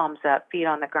 palms up, feet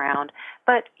on the ground.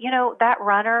 But, that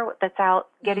runner that's out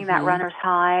getting that runner's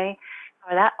high,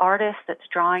 or that artist that's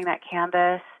drawing that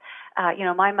canvas,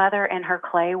 my mother and her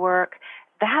clay work,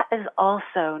 that is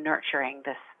also nurturing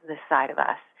this side of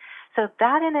us. So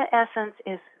that, in essence,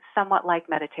 is somewhat like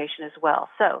meditation as well.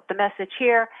 So the message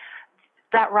here,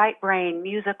 that right brain,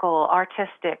 musical,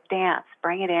 artistic, dance,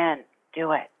 bring it in,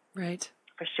 do it. Right.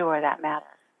 For sure, that matters.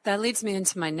 That leads me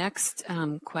into my next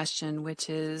question, which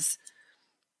is,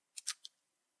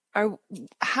 how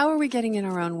are we getting in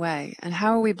our own way, and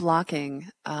how are we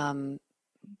blocking the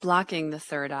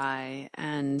third eye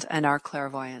and our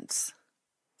clairvoyance?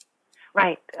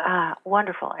 Right.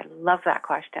 Wonderful. I love that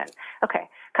question. Okay,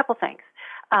 a couple things.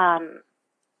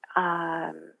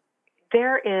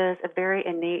 There is a very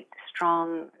innate,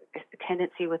 strong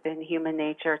tendency within human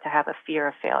nature to have a fear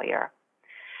of failure.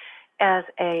 As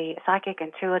a psychic,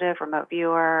 intuitive, remote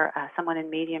viewer, someone in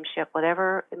mediumship,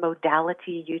 whatever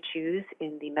modality you choose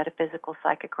in the metaphysical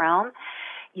psychic realm,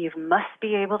 you must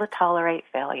be able to tolerate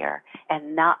failure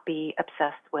and not be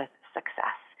obsessed with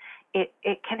success.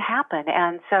 It can happen.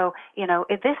 And so,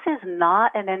 if this is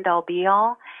not an end-all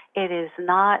be-all, it is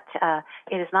not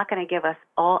going to give us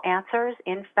all answers.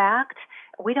 In fact,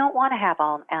 we don't want to have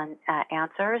all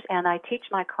answers. And I teach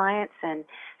my clients and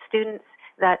students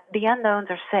that the unknowns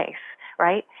are safe,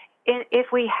 right? If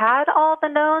we had all the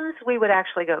knowns, we would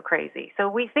actually go crazy. So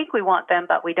we think we want them,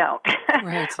 but we don't,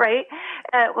 right? Right?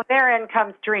 Therein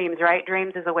comes dreams, right?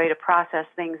 Dreams is a way to process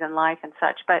things in life and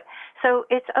such. But so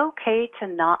it's okay to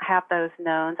not have those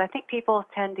knowns. I think people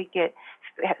tend to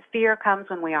fear comes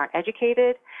when we aren't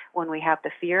educated, when we have the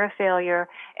fear of failure,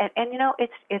 and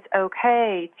it's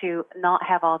okay to not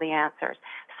have all the answers.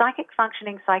 Psychic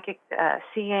functioning, psychic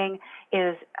seeing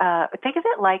is, think of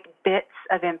it like bits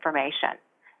of information.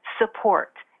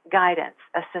 Support, guidance,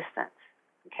 assistance.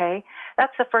 Okay,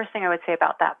 that's the first thing I would say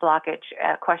about that blockage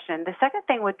question. The second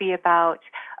thing would be about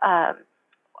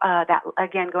that,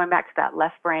 again, going back to that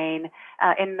left brain.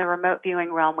 In the remote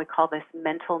viewing realm, we call this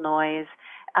mental noise.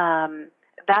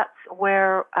 That's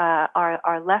where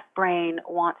our left brain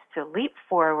wants to leap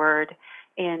forward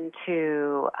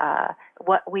into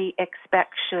what we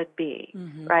expect should be,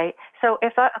 right? So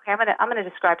I'm going to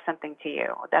describe something to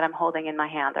you that I'm holding in my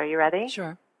hand. Are you ready?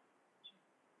 Sure.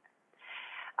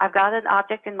 I've got an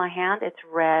object in my hand. It's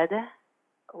red,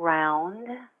 round,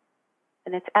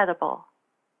 and it's edible.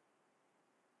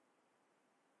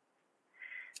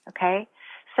 Okay?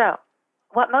 So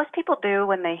what most people do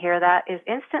when they hear that is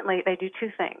instantly they do two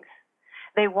things.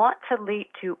 They want to leap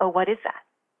to, oh, what is that?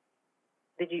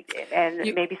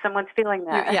 Maybe someone's feeling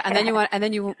that. Yeah, and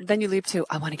then you leap to,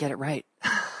 I want to get it right.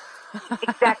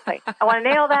 Exactly. I want to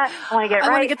nail that. I want to get it right.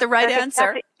 I want to get the right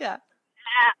answer. Yeah.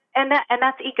 And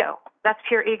that's ego. That's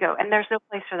pure ego. And there's no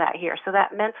place for that here. So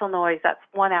that mental noise, that's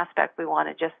one aspect we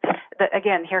want to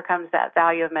again, here comes that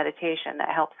value of meditation that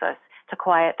helps us to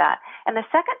quiet that. And the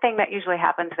second thing that usually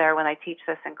happens there when I teach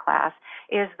this in class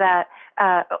is that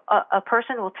a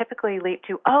person will typically leap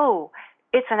to, oh,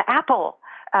 it's an apple.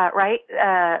 Right?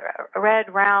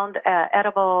 Red, round,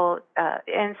 edible.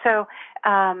 And so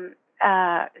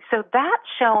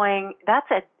that's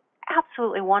an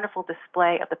absolutely wonderful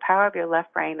display of the power of your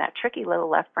left brain, that tricky little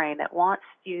left brain that wants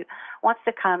to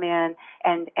come in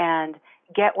and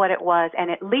get what it was, and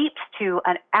it leaps to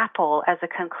an apple as a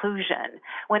conclusion,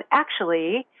 when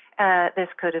actually this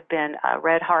could have been a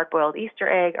red hard-boiled Easter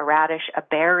egg, a radish, a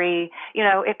berry.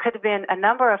 It could have been a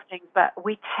number of things, but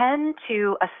we tend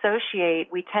to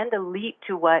leap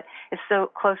to what is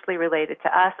so closely related to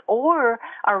us or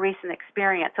our recent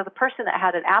experience. So the person that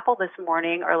had an apple this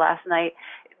morning or last night,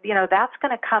 that's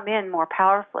going to come in more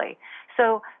powerfully.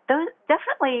 So those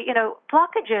definitely,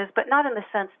 blockages, but not in the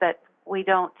sense that we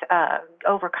don't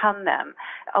overcome them.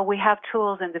 We have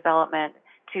tools in development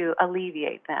to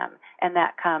alleviate them, and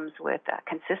that comes with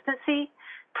consistency,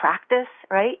 practice,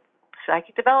 right?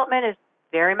 Psychic development is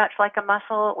very much like a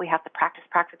muscle. We have to practice,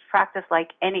 practice, practice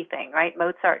like anything, right?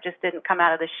 Mozart just didn't come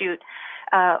out of the chute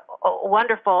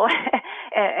wonderful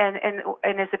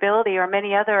in his ability, or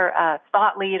many other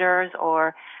thought leaders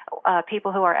or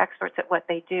people who are experts at what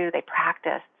they do. They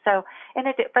practice. So,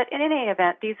 but in any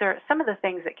event, these are some of the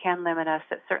things that can limit us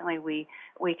that certainly we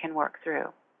can work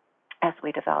through as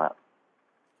we develop.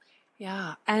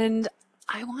 Yeah, and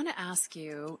I want to ask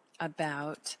you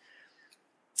about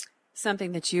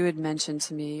something that you had mentioned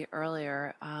to me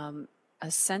earlier,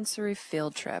 a sensory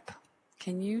field trip.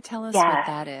 Can you tell us what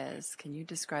that is? Can you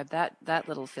describe that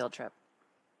little field trip?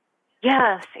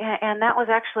 Yes, and that was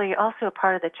actually also a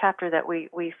part of the chapter that we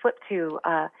flipped to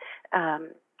a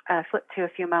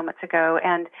few moments ago,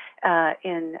 and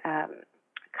in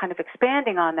kind of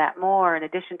expanding on that more, in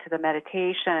addition to the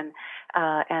meditation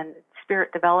and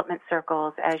spirit development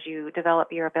circles as you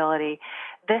develop your ability,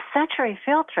 this sensory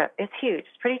field trip, it's huge.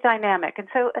 It's pretty dynamic. And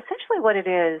so essentially what it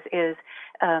is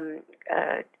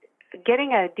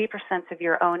getting a deeper sense of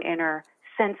your own inner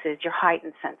senses, your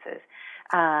heightened senses,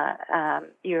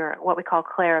 your what we call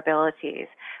clairabilities.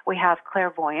 We have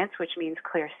clairvoyance, which means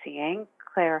clear seeing,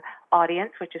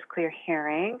 clairaudience, which is clear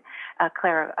hearing,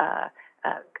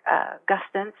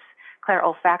 gustance,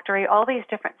 clairolfactory, all these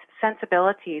different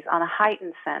sensibilities on a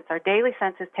heightened sense. Our daily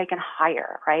sense is taken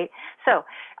higher, right? So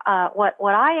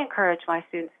what I encourage my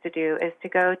students to do is to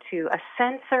go to a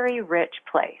sensory-rich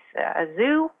place, a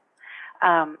zoo,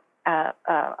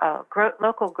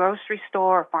 local grocery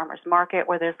store or farmer's market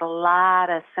where there's a lot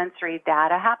of sensory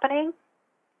data happening.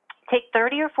 Take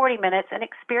 30 or 40 minutes and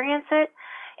experience it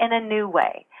in a new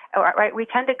way. Right? We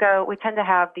tend to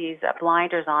have these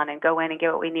blinders on and go in and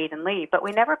get what we need and leave, but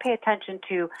we never pay attention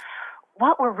to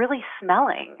what we're really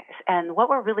smelling and what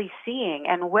we're really seeing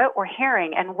and what we're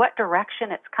hearing and what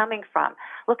direction it's coming from.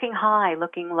 Looking high,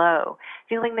 looking low,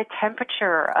 feeling the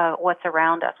temperature of what's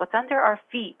around us, what's under our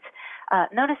feet,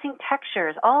 noticing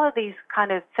textures, all of these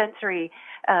kind of sensory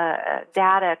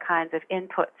data kinds of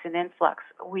inputs and influx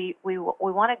we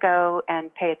want to go and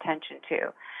pay attention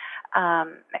to.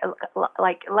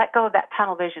 Like let go of that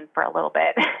tunnel vision for a little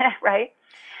bit, right?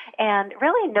 And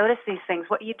really notice these things.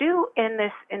 What you do in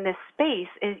this space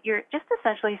is you're just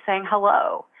essentially saying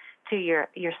hello to your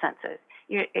senses.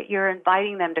 You're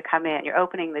inviting them to come in. You're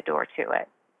opening the door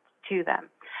to them.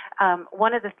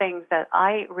 One of the things that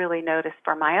I really noticed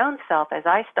for my own self as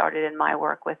I started in my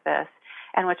work with this,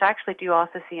 and which I actually do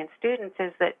also see in students,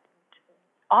 is that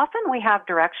often we have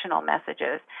directional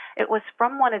messages. It was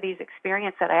from one of these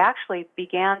experiences that I actually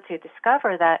began to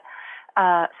discover that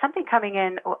something coming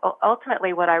in,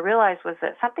 ultimately what I realized was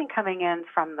that something coming in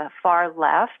from the far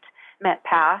left meant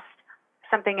past,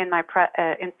 something in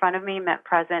front of me meant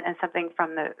present, and something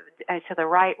from to the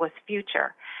right was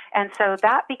future. And so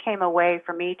that became a way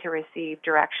for me to receive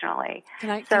directionally. Can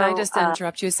I just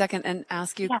interrupt you a second and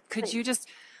ask you, could please. you just,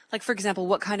 like, for example,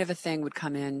 what kind of a thing would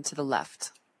come in to the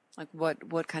left? Like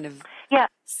what kind of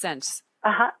sense?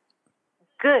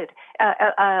 Good.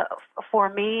 For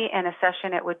me in a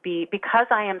session, it would be, because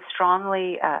I am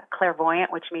strongly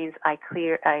clairvoyant, which means I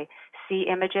see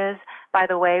images. By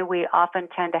the way, we often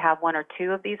tend to have one or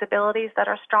two of these abilities that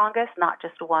are strongest, not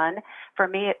just one. For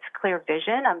me, it's clear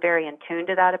vision. I'm very in tune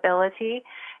to that ability,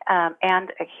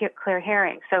 and clear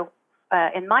hearing. So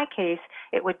in my case,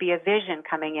 it would be a vision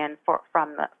coming in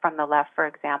from the left, for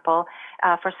example.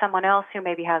 For someone else who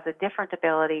maybe has a different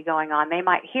ability going on, they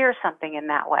might hear something in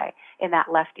that way, in that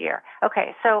left ear.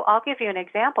 Okay, so I'll give you an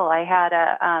example. I had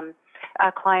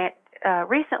a client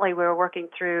recently. We were working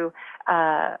through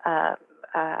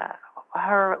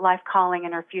her life calling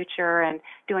and her future, and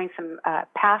doing some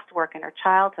past work in her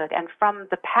childhood. And from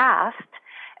the past,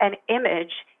 an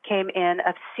image came in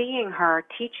of seeing her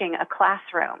teaching a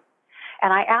classroom.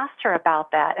 And I asked her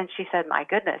about that, and she said, "My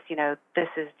goodness, this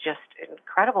is just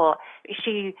incredible."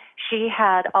 She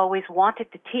had always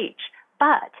wanted to teach,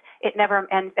 but it never.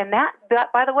 And that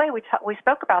by the way, we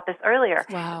spoke about this earlier.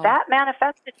 Wow. That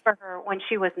manifested for her when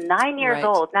she was 9 years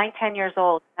old, 10 years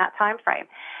old, in that time frame.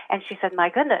 And she said, "My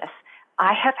goodness,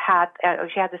 I have had."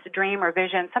 She had this dream or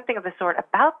vision, something of the sort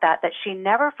about that she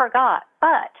never forgot,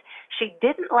 but she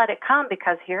didn't let it come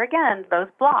because here again, those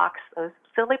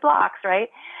silly blocks,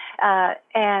 right?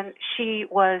 And she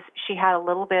had a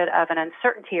little bit of an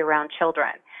uncertainty around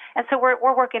children. And so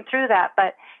we're working through that,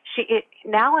 but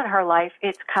now in her life,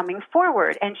 it's coming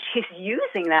forward, and she's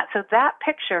using that. So that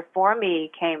picture for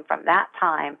me came from that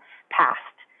time past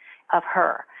of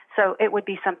her. So it would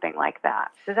be something like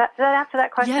that. Does that answer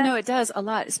that question? Yeah, no, it does a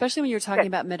lot, especially when you're talking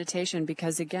about meditation,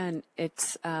 because again,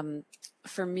 it's,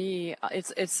 for me,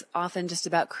 it's often just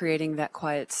about creating that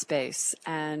quiet space.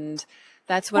 And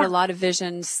that's when a lot of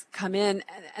visions come in.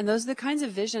 And those are the kinds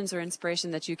of visions or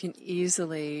inspiration that you can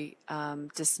easily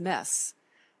dismiss.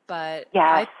 But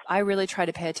yes. I really try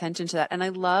to pay attention to that. And I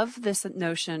love this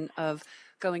notion of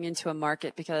going into a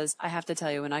market, because I have to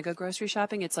tell you, when I go grocery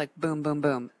shopping, it's like boom, boom,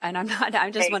 boom. And I'm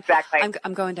just exactly.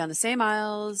 I'm going down the same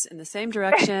aisles in the same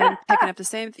direction, picking up the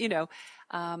same,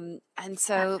 and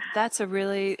so that's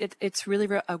it's really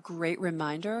a great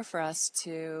reminder for us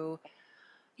to,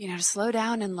 to slow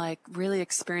down and like really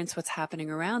experience what's happening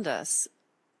around us.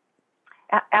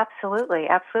 Absolutely,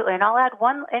 absolutely. And I'll add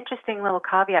one interesting little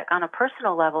caveat on a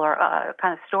personal level, or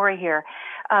kind of story here.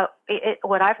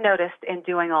 What I've noticed in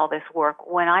doing all this work,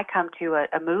 when I come to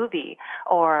a movie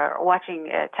or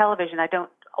watching television, I don't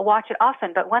watch it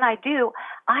often, but when I do,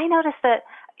 I notice that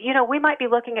we might be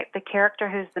looking at the character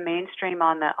who's the mainstream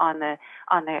on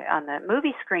the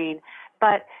movie screen,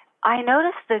 but I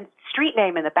notice the street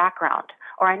name in the background,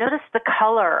 or I notice the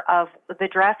color of the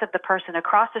dress of the person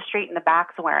across the street in the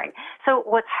back's wearing. So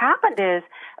what's happened is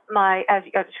as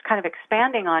just kind of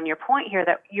expanding on your point here,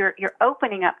 that you're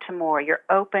opening up to more. You're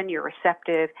open, you're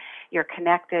receptive, you're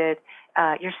connected,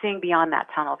 you're seeing beyond that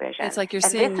tunnel vision. It's like you're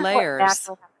seeing layers,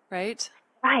 right?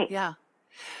 Right. Yeah.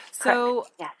 So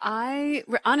yes. I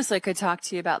honestly could talk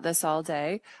to you about this all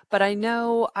day, but I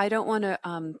know I don't want to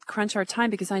crunch our time,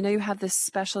 because I know you have this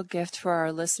special gift for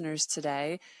our listeners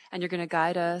today, and you're going to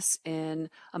guide us in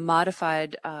a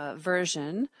modified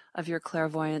version of your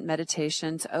clairvoyant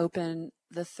meditation to open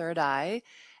the third eye.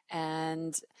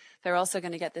 And they're also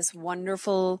going to get this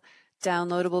wonderful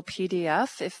downloadable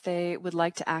PDF if they would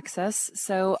like to access.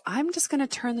 So I'm just going to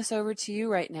turn this over to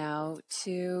you right now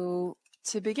to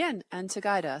begin and to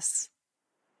guide us.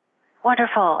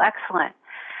 Wonderful. Excellent.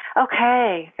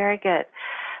 Okay. Very good.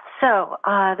 So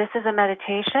this is a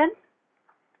meditation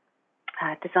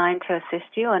designed to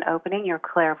assist you in opening your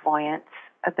clairvoyance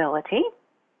ability.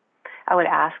 I would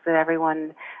ask that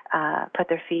everyone put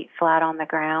their feet flat on the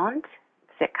ground,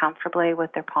 sit comfortably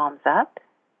with their palms up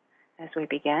as we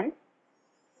begin.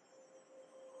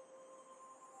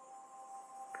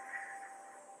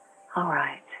 All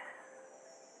right.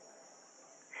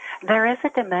 There is a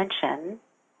dimension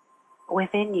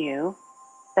within you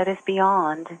that is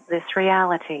beyond this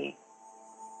reality.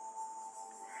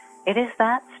 It is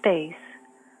that space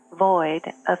void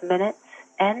of minutes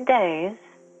and days,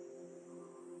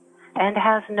 and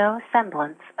has no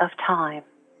semblance of time.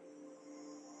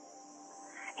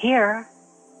 Here,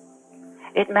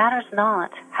 it matters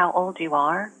not how old you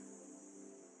are,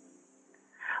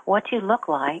 what you look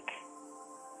like,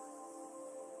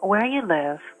 where you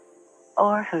live,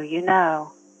 or who you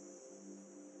know.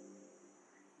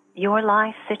 Your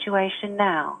life situation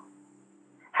now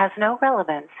has no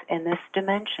relevance in this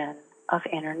dimension of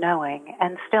inner knowing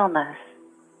and stillness.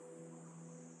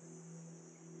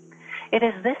 It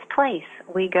is this place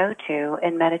we go to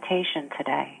in meditation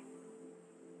today.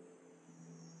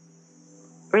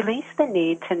 Release the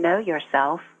need to know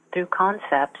yourself through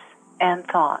concepts and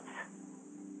thoughts.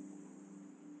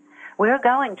 We're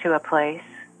going to a place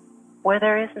where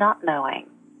there is not knowing,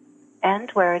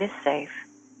 and where it is safe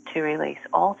to release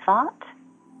all thought,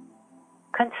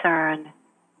 concern,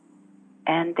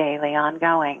 and daily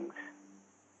ongoings.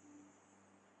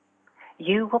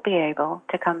 You will be able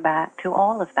to come back to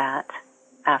all of that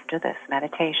after this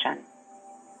meditation.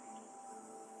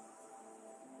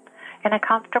 In a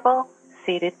comfortable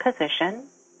seated position,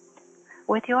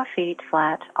 with your feet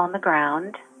flat on the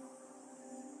ground,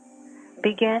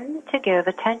 begin to give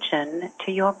attention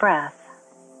to your breath.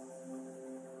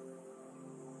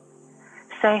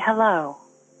 Say hello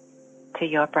to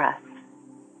your breath.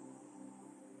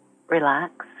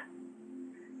 Relax,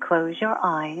 close your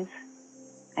eyes,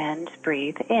 and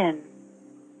breathe in.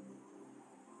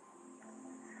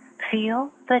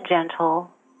 Feel the gentle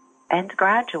and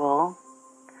gradual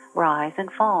rise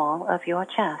and fall of your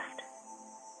chest.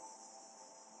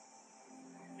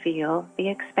 Feel the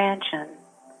expansion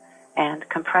and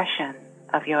compression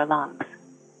of your lungs.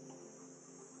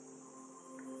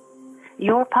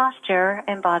 Your posture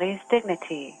embodies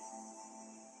dignity,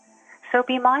 so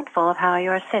be mindful of how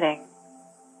you are sitting.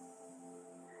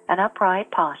 An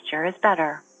upright posture is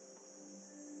better.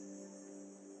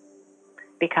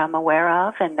 Become aware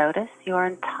of and notice your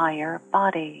entire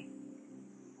body.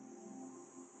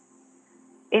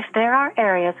 If there are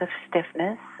areas of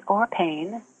stiffness or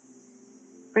pain,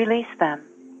 release them.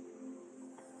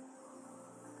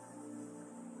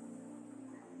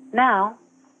 Now,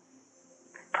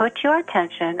 put your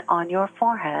attention on your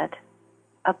forehead,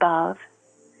 above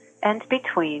and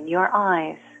between your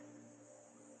eyes.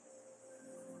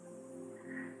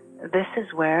 This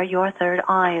is where your third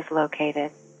eye is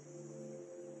located.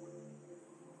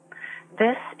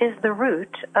 This is the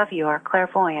root of your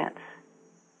clairvoyance.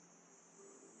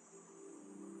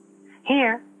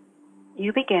 Here,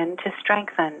 you begin to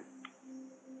strengthen,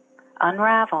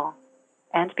 unravel,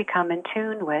 and become in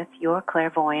tune with your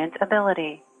clairvoyant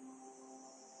ability.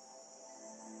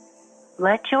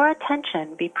 Let your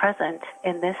attention be present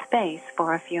in this space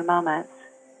for a few moments.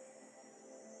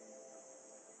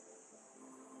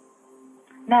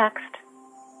 Next,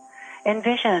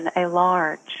 envision a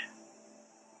large,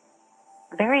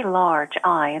 very large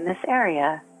eye in this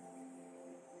area.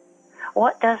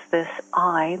 What does this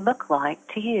eye look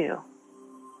like to you?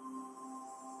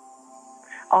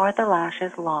 Are the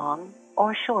lashes long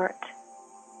or short?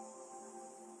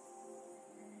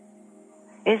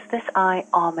 Is this eye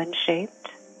almond-shaped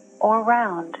or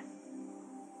round?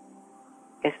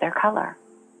 Is there color?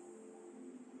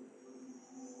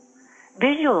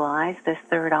 Visualize this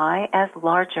third eye as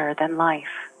larger than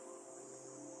life.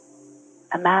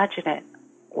 Imagine it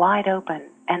wide open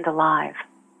and alive.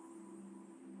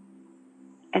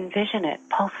 Envision it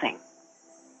pulsing,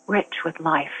 rich with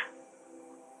life.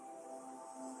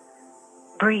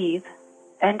 Breathe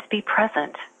and be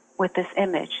present with this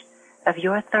image of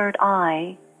your third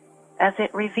eye as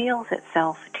it reveals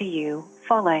itself to you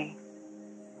fully.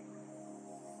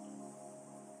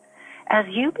 As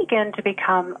you begin to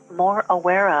become more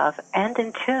aware of and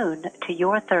in tune to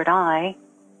your third eye,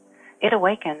 it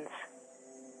awakens.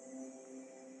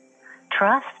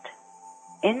 Trust,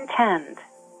 intend,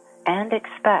 and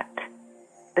expect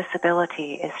this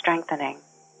ability is strengthening.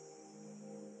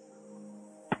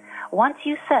 Once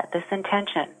you set this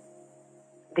intention,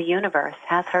 the universe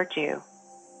has heard you.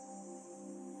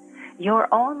 Your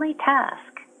only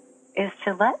task is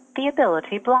to let the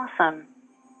ability blossom.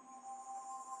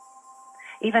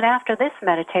 Even after this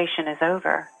meditation is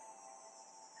over,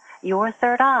 your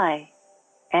third eye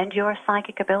and your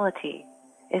psychic ability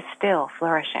is still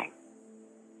flourishing.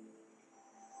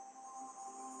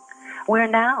 We're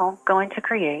now going to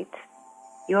create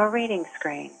your reading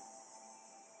screen.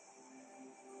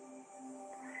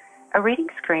 A reading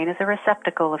screen is a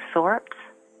receptacle of sorts.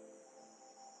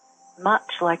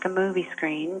 Much like a movie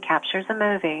screen captures a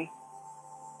movie,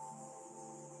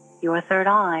 your third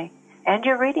eye and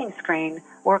your reading screen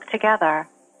work together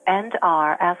and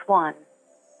are as one.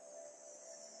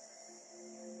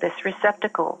 This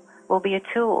receptacle will be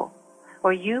a tool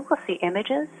where you will see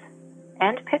images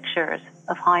and pictures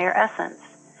of higher essence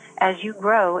as you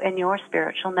grow in your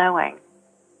spiritual knowing.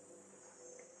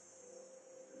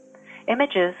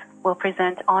 Images will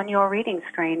present on your reading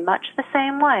screen much the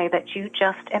same way that you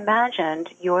just imagined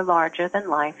your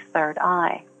larger-than-life third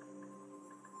eye.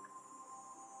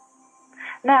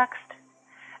 Next,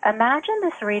 imagine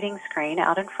this reading screen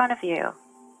out in front of you.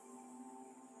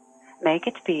 Make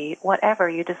it be whatever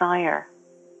you desire.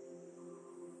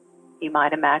 You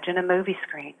might imagine a movie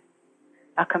screen,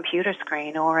 a computer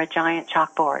screen, or a giant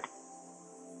chalkboard.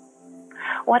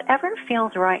 Whatever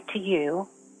feels right to you,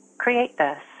 create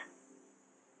this.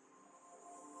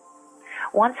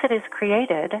 Once it is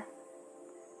created,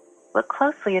 look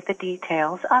closely at the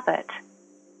details of it.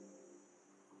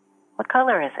 What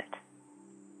color is it?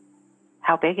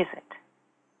 How big is it?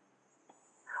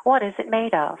 What is it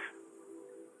made of?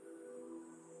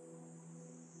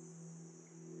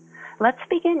 Let's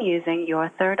begin using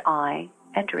your third eye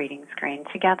and reading screen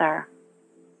together.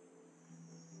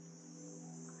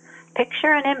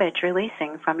 Picture an image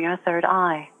releasing from your third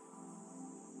eye.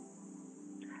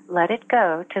 Let it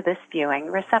go to this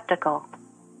viewing receptacle.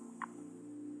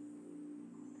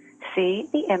 See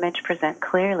the image present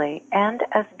clearly and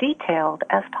as detailed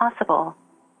as possible.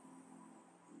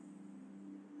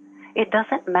 It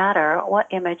doesn't matter what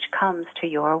image comes to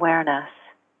your awareness.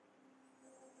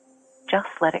 Just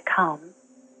let it come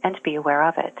and be aware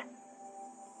of it.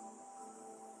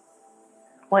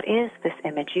 What is this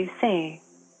image you see?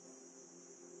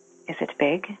 Is it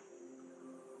big?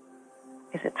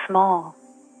 Is it small?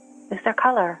 Is there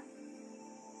color?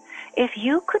 If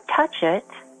you could touch it,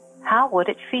 how would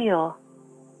it feel?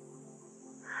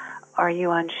 Are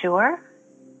you unsure?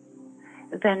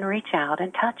 Then reach out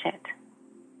and touch it.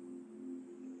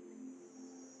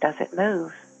 Does it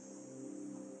move?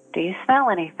 Do you smell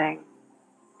anything?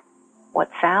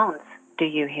 What sounds do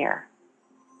you hear?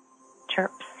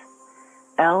 Chirps,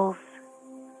 bells,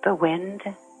 the wind.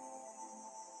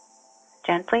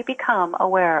 Gently become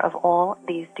aware of all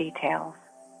these details.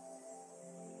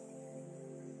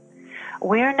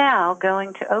 We're now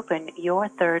going to open your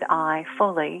third eye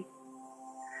fully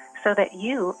so that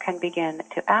you can begin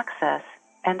to access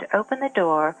and open the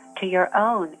door to your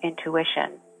own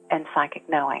intuition and psychic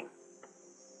knowing.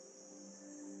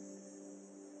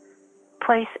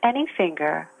 Place any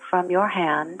finger from your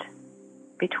hand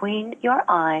between your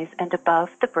eyes and above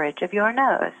the bridge of your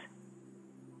nose.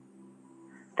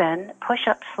 Then push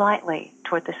up slightly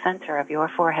toward the center of your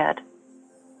forehead.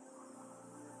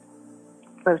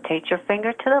 Rotate your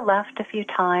finger to the left a few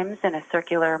times in a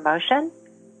circular motion,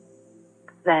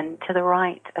 then to the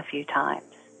right a few times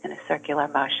in a circular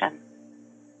motion.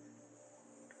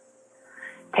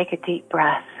 Take a deep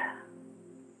breath.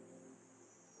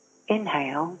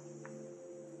 Inhale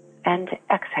and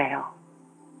exhale.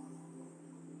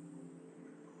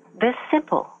 This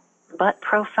simple but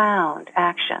profound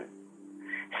action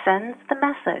sends the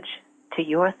message to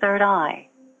your third eye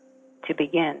to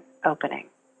begin opening.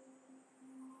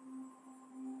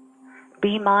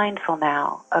 Be mindful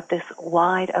now of this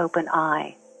wide open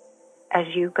eye as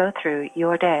you go through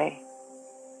your day.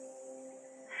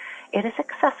 It is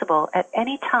accessible at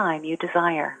any time you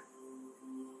desire.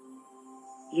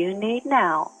 You need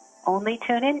now only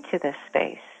tune into this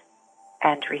space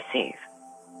and receive.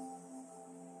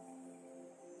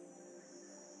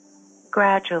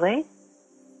 Gradually,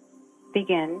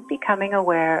 begin becoming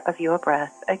aware of your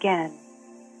breath again.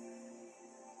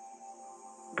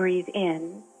 Breathe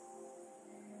in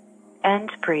and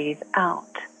breathe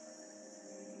out.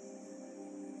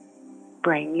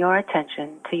 Bring your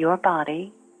attention to your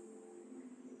body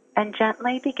and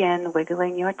gently begin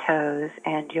wiggling your toes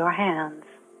and your hands.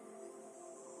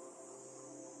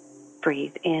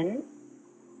 Breathe in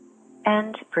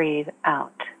and breathe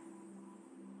out.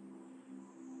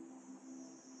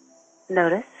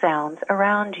 Notice sounds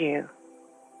around you.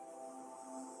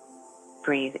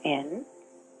 Breathe in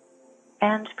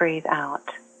and breathe out.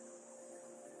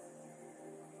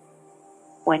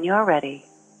 When you're ready,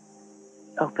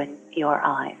 open your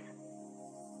eyes.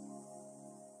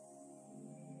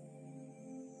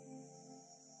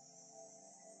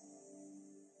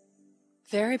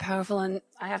 Very powerful, and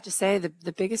I have to say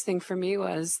the biggest thing for me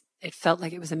was it felt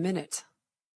like it was a minute.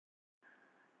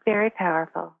 Very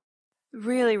powerful.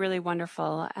 Really, really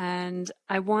wonderful. And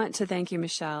I want to thank you,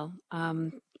 Michelle.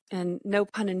 And no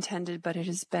pun intended, but it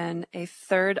has been a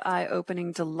third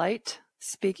eye-opening delight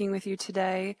speaking with you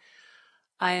today.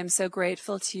 I am so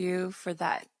grateful to you for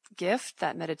that gift,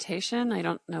 that meditation. I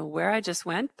don't know where I just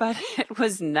went, but it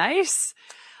was nice.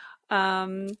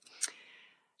 And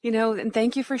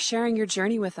thank you for sharing your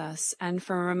journey with us and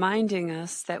for reminding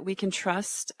us that we can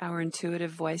trust our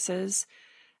intuitive voices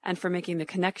and for making the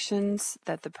connections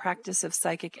that the practice of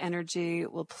psychic energy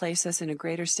will place us in a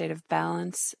greater state of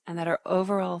balance and that our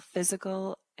overall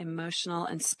physical, emotional,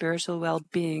 and spiritual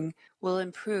well-being will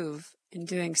improve in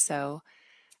doing so.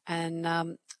 And I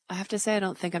have to say, I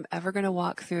don't think I'm ever going to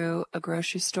walk through a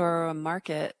grocery store or a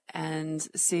market and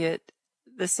see it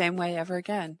the same way ever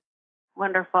again.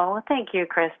 Wonderful. Well, thank you,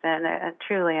 Kristen.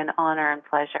 Truly an honor and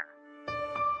pleasure.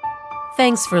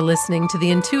 Thanks for listening to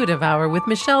the Intuitive Hour with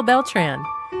Michelle Beltran.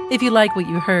 If you like what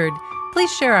you heard,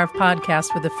 please share our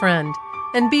podcast with a friend.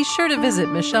 And be sure to visit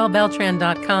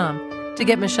michellebeltran.com to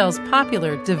get Michelle's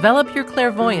popular Develop Your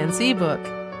Clairvoyance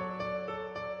ebook.